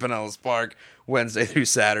 Peter, Pinellas Park, Wednesday through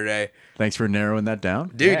Saturday. Thanks for narrowing that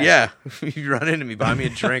down. Dude, yeah. You run into me, buy me a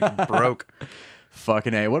drink, broke.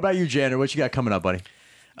 Fucking A. What about you, Jander? What you got coming up, buddy?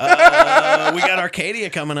 We got Arcadia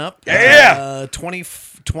coming up. Yeah.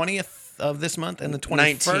 20th of this month and the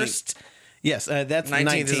 21st. 19th. Yes, that's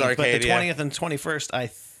 19th is Arcadia. But the 20th and 21st,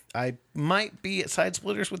 I might be at Side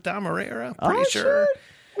Splitters with Dom Herrera. Pretty sure.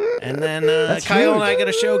 Sure. And then Kyle and I got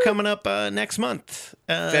a show coming up next month.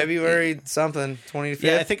 February something, 25th.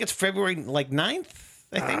 Yeah, I think it's February 9th.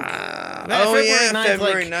 I think.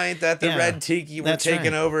 February 9th at the Red Tiki. We're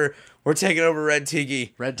taking over. We're taking over Red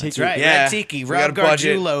Tiki. Red Tiki. That's right. Yeah. Red Tiki. We got Rob a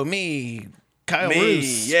budget. Gargiulo, me, Kyle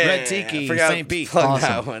Ruse, Red Tiki, St. Pete. Plug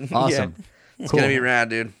that one. Awesome. Yeah. It's going to be rad,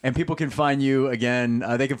 dude. And people can find you again.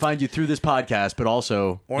 They can find you through this podcast, but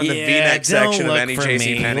also or in the V-neck section of any JCPenney's.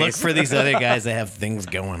 JCPenney's. Look for these other guys that have things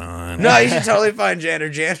going on. No, you should totally find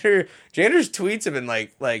Jander. Jander's tweets have been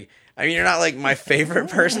like. I mean, you're not like my favorite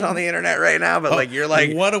person on the internet right now, but like you're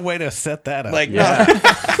like. What a way to set that up. Like, yeah.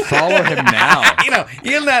 Follow him now.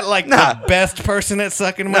 You're not like the best person at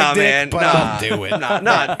sucking my dick, man, but I'll do it.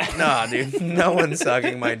 Nah, dude. No one's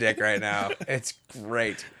sucking my dick right now. It's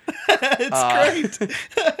great. It's great.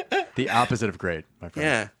 The opposite of great, my friend.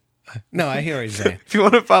 Yeah. No, I hear what you're saying. If you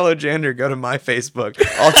want to follow Jander, go to my Facebook.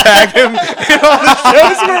 I'll tag him in all the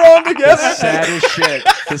shows we're on together. The saddest shit.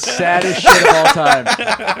 The saddest shit of all time.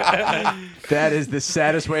 That is the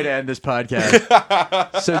saddest way to end this podcast.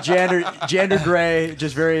 So Jander Gray,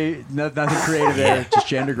 just nothing creative there. Just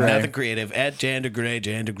Jander Gray. Nothing creative. At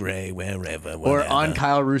Jander Gray, wherever. Or on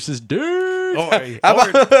Kyle Ruse's dude. How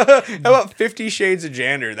about 50 Shades of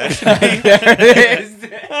Jander? That should be there. It is.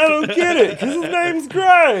 I don't get it because his name's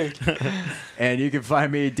Gray. And you can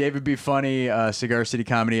find me, David B. Funny, Cigar City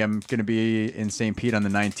Comedy. I'm going to be in St. Pete on the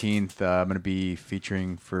 19th. I'm going to be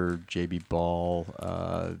featuring for JB Ball,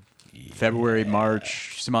 February,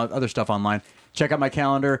 March, some other stuff online. Check out my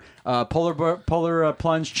calendar. Polar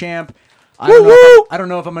Plunge champ. I don't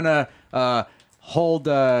know if I'm going to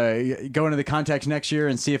go into the contacts next year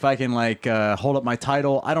and see if I can hold up my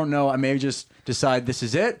title. I don't know. I may just decide this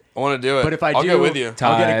is it. I want to do it. But if I'll go with you.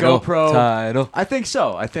 I'll get a GoPro. Title. I think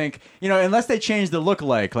so. I think, unless they change the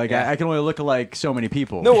lookalike, I can only look like so many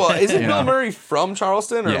people. No, well, isn't Bill Murray from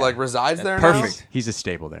Charleston or resides there now? Perfect. He's a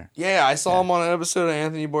staple there. Yeah, I saw him on an episode of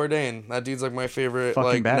Anthony Bourdain. That dude's my favorite,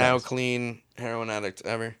 Fucking badass. now clean heroin addict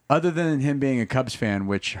ever. Other than him being a Cubs fan,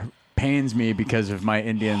 which pains me because of my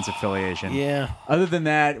Indians affiliation. Yeah. Other than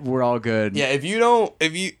that, we're all good. Yeah, if you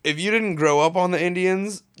didn't grow up on the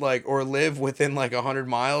Indians, or live within 100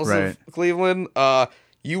 miles of Cleveland,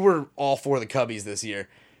 you were all for the Cubbies this year.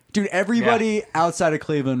 Dude, everybody outside of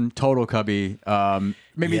Cleveland, total Cubby.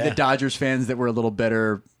 Maybe the Dodgers fans that were a little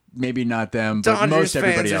bitter. Maybe not them, but most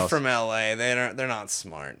everybody else. Dodgers fans are from LA. They're not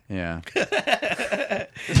smart. Yeah.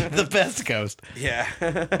 The best coast. Yeah.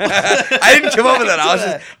 I didn't come up with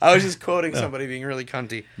that. I was just quoting somebody being really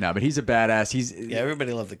cunty. No, but he's a badass.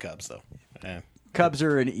 Everybody loved the Cubs though. Yeah. Cubs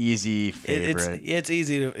are an easy favorite. It's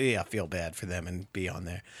easy to feel bad for them and be on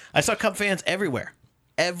there. I saw Cub fans everywhere.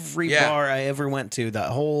 Every bar I ever went to, the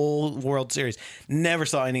whole World Series, never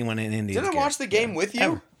saw anyone in Indians. Did I watch the game with you?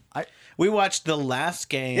 Ever. We watched the last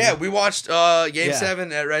game. Yeah, we watched Game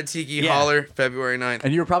 7 at Red Tiki Holler, February 9th.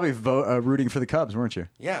 And you were probably rooting for the Cubs, weren't you?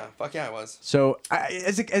 Yeah, fuck yeah, I was. So,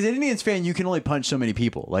 as an Indians fan, you can only punch so many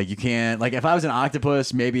people. Like, you can't... Like, if I was an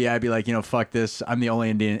Octopus, maybe I'd be like, fuck this. I'm the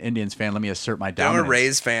only Indians fan. Let me assert my dominance. I'm a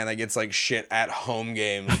Rays fan that gets, like, shit at home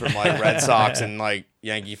games from, like, Red Sox and, like,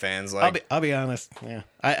 Yankee fans. Like, I'll be honest. Yeah,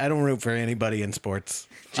 I don't root for anybody in sports.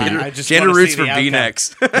 Jander roots for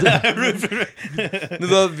V-necks.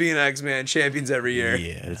 Love V-necks, man. Champions every year.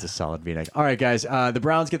 Yeah, it's a solid V-neck. All right, guys. The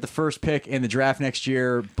Browns get the first pick in the draft next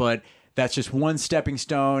year, but that's just one stepping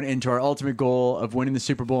stone into our ultimate goal of winning the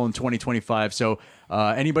Super Bowl in 2025. So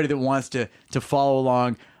anybody that wants to follow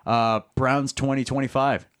along, Browns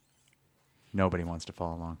 2025. Nobody wants to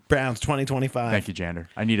follow along. Browns 2025. Thank you, Jander.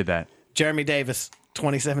 I needed that. Jeremy Davis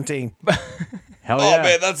 2017. Hell yeah. Oh,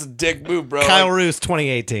 man, that's a dick move, bro. Kyle Ruse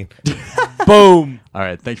 2018. Boom. All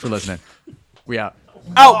right, thanks for listening. We out.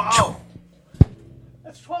 Ouch. Oh.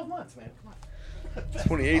 That's 12 months, man. Come on.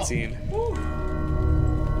 2018.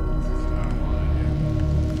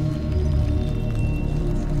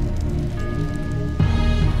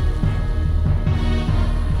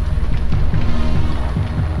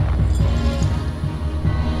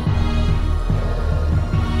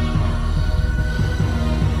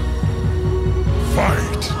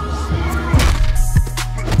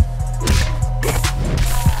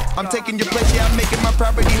 I'm taking your place, yeah, I'm making my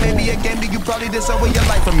property. Maybe a game that you probably did so with your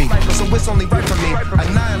life for me. So it's only right for me.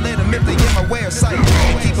 Annihilate them if they get my way of sight.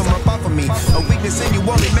 And keep them up off of me. A weakness in you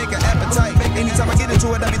only make an appetite. Anytime I get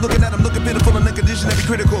into it, I be looking at them, looking pitiful in the condition that be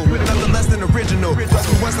critical. Nothing less than original. Plus,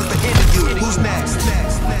 who wants us to end you? Who's next?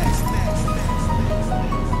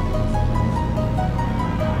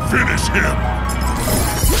 Finish him.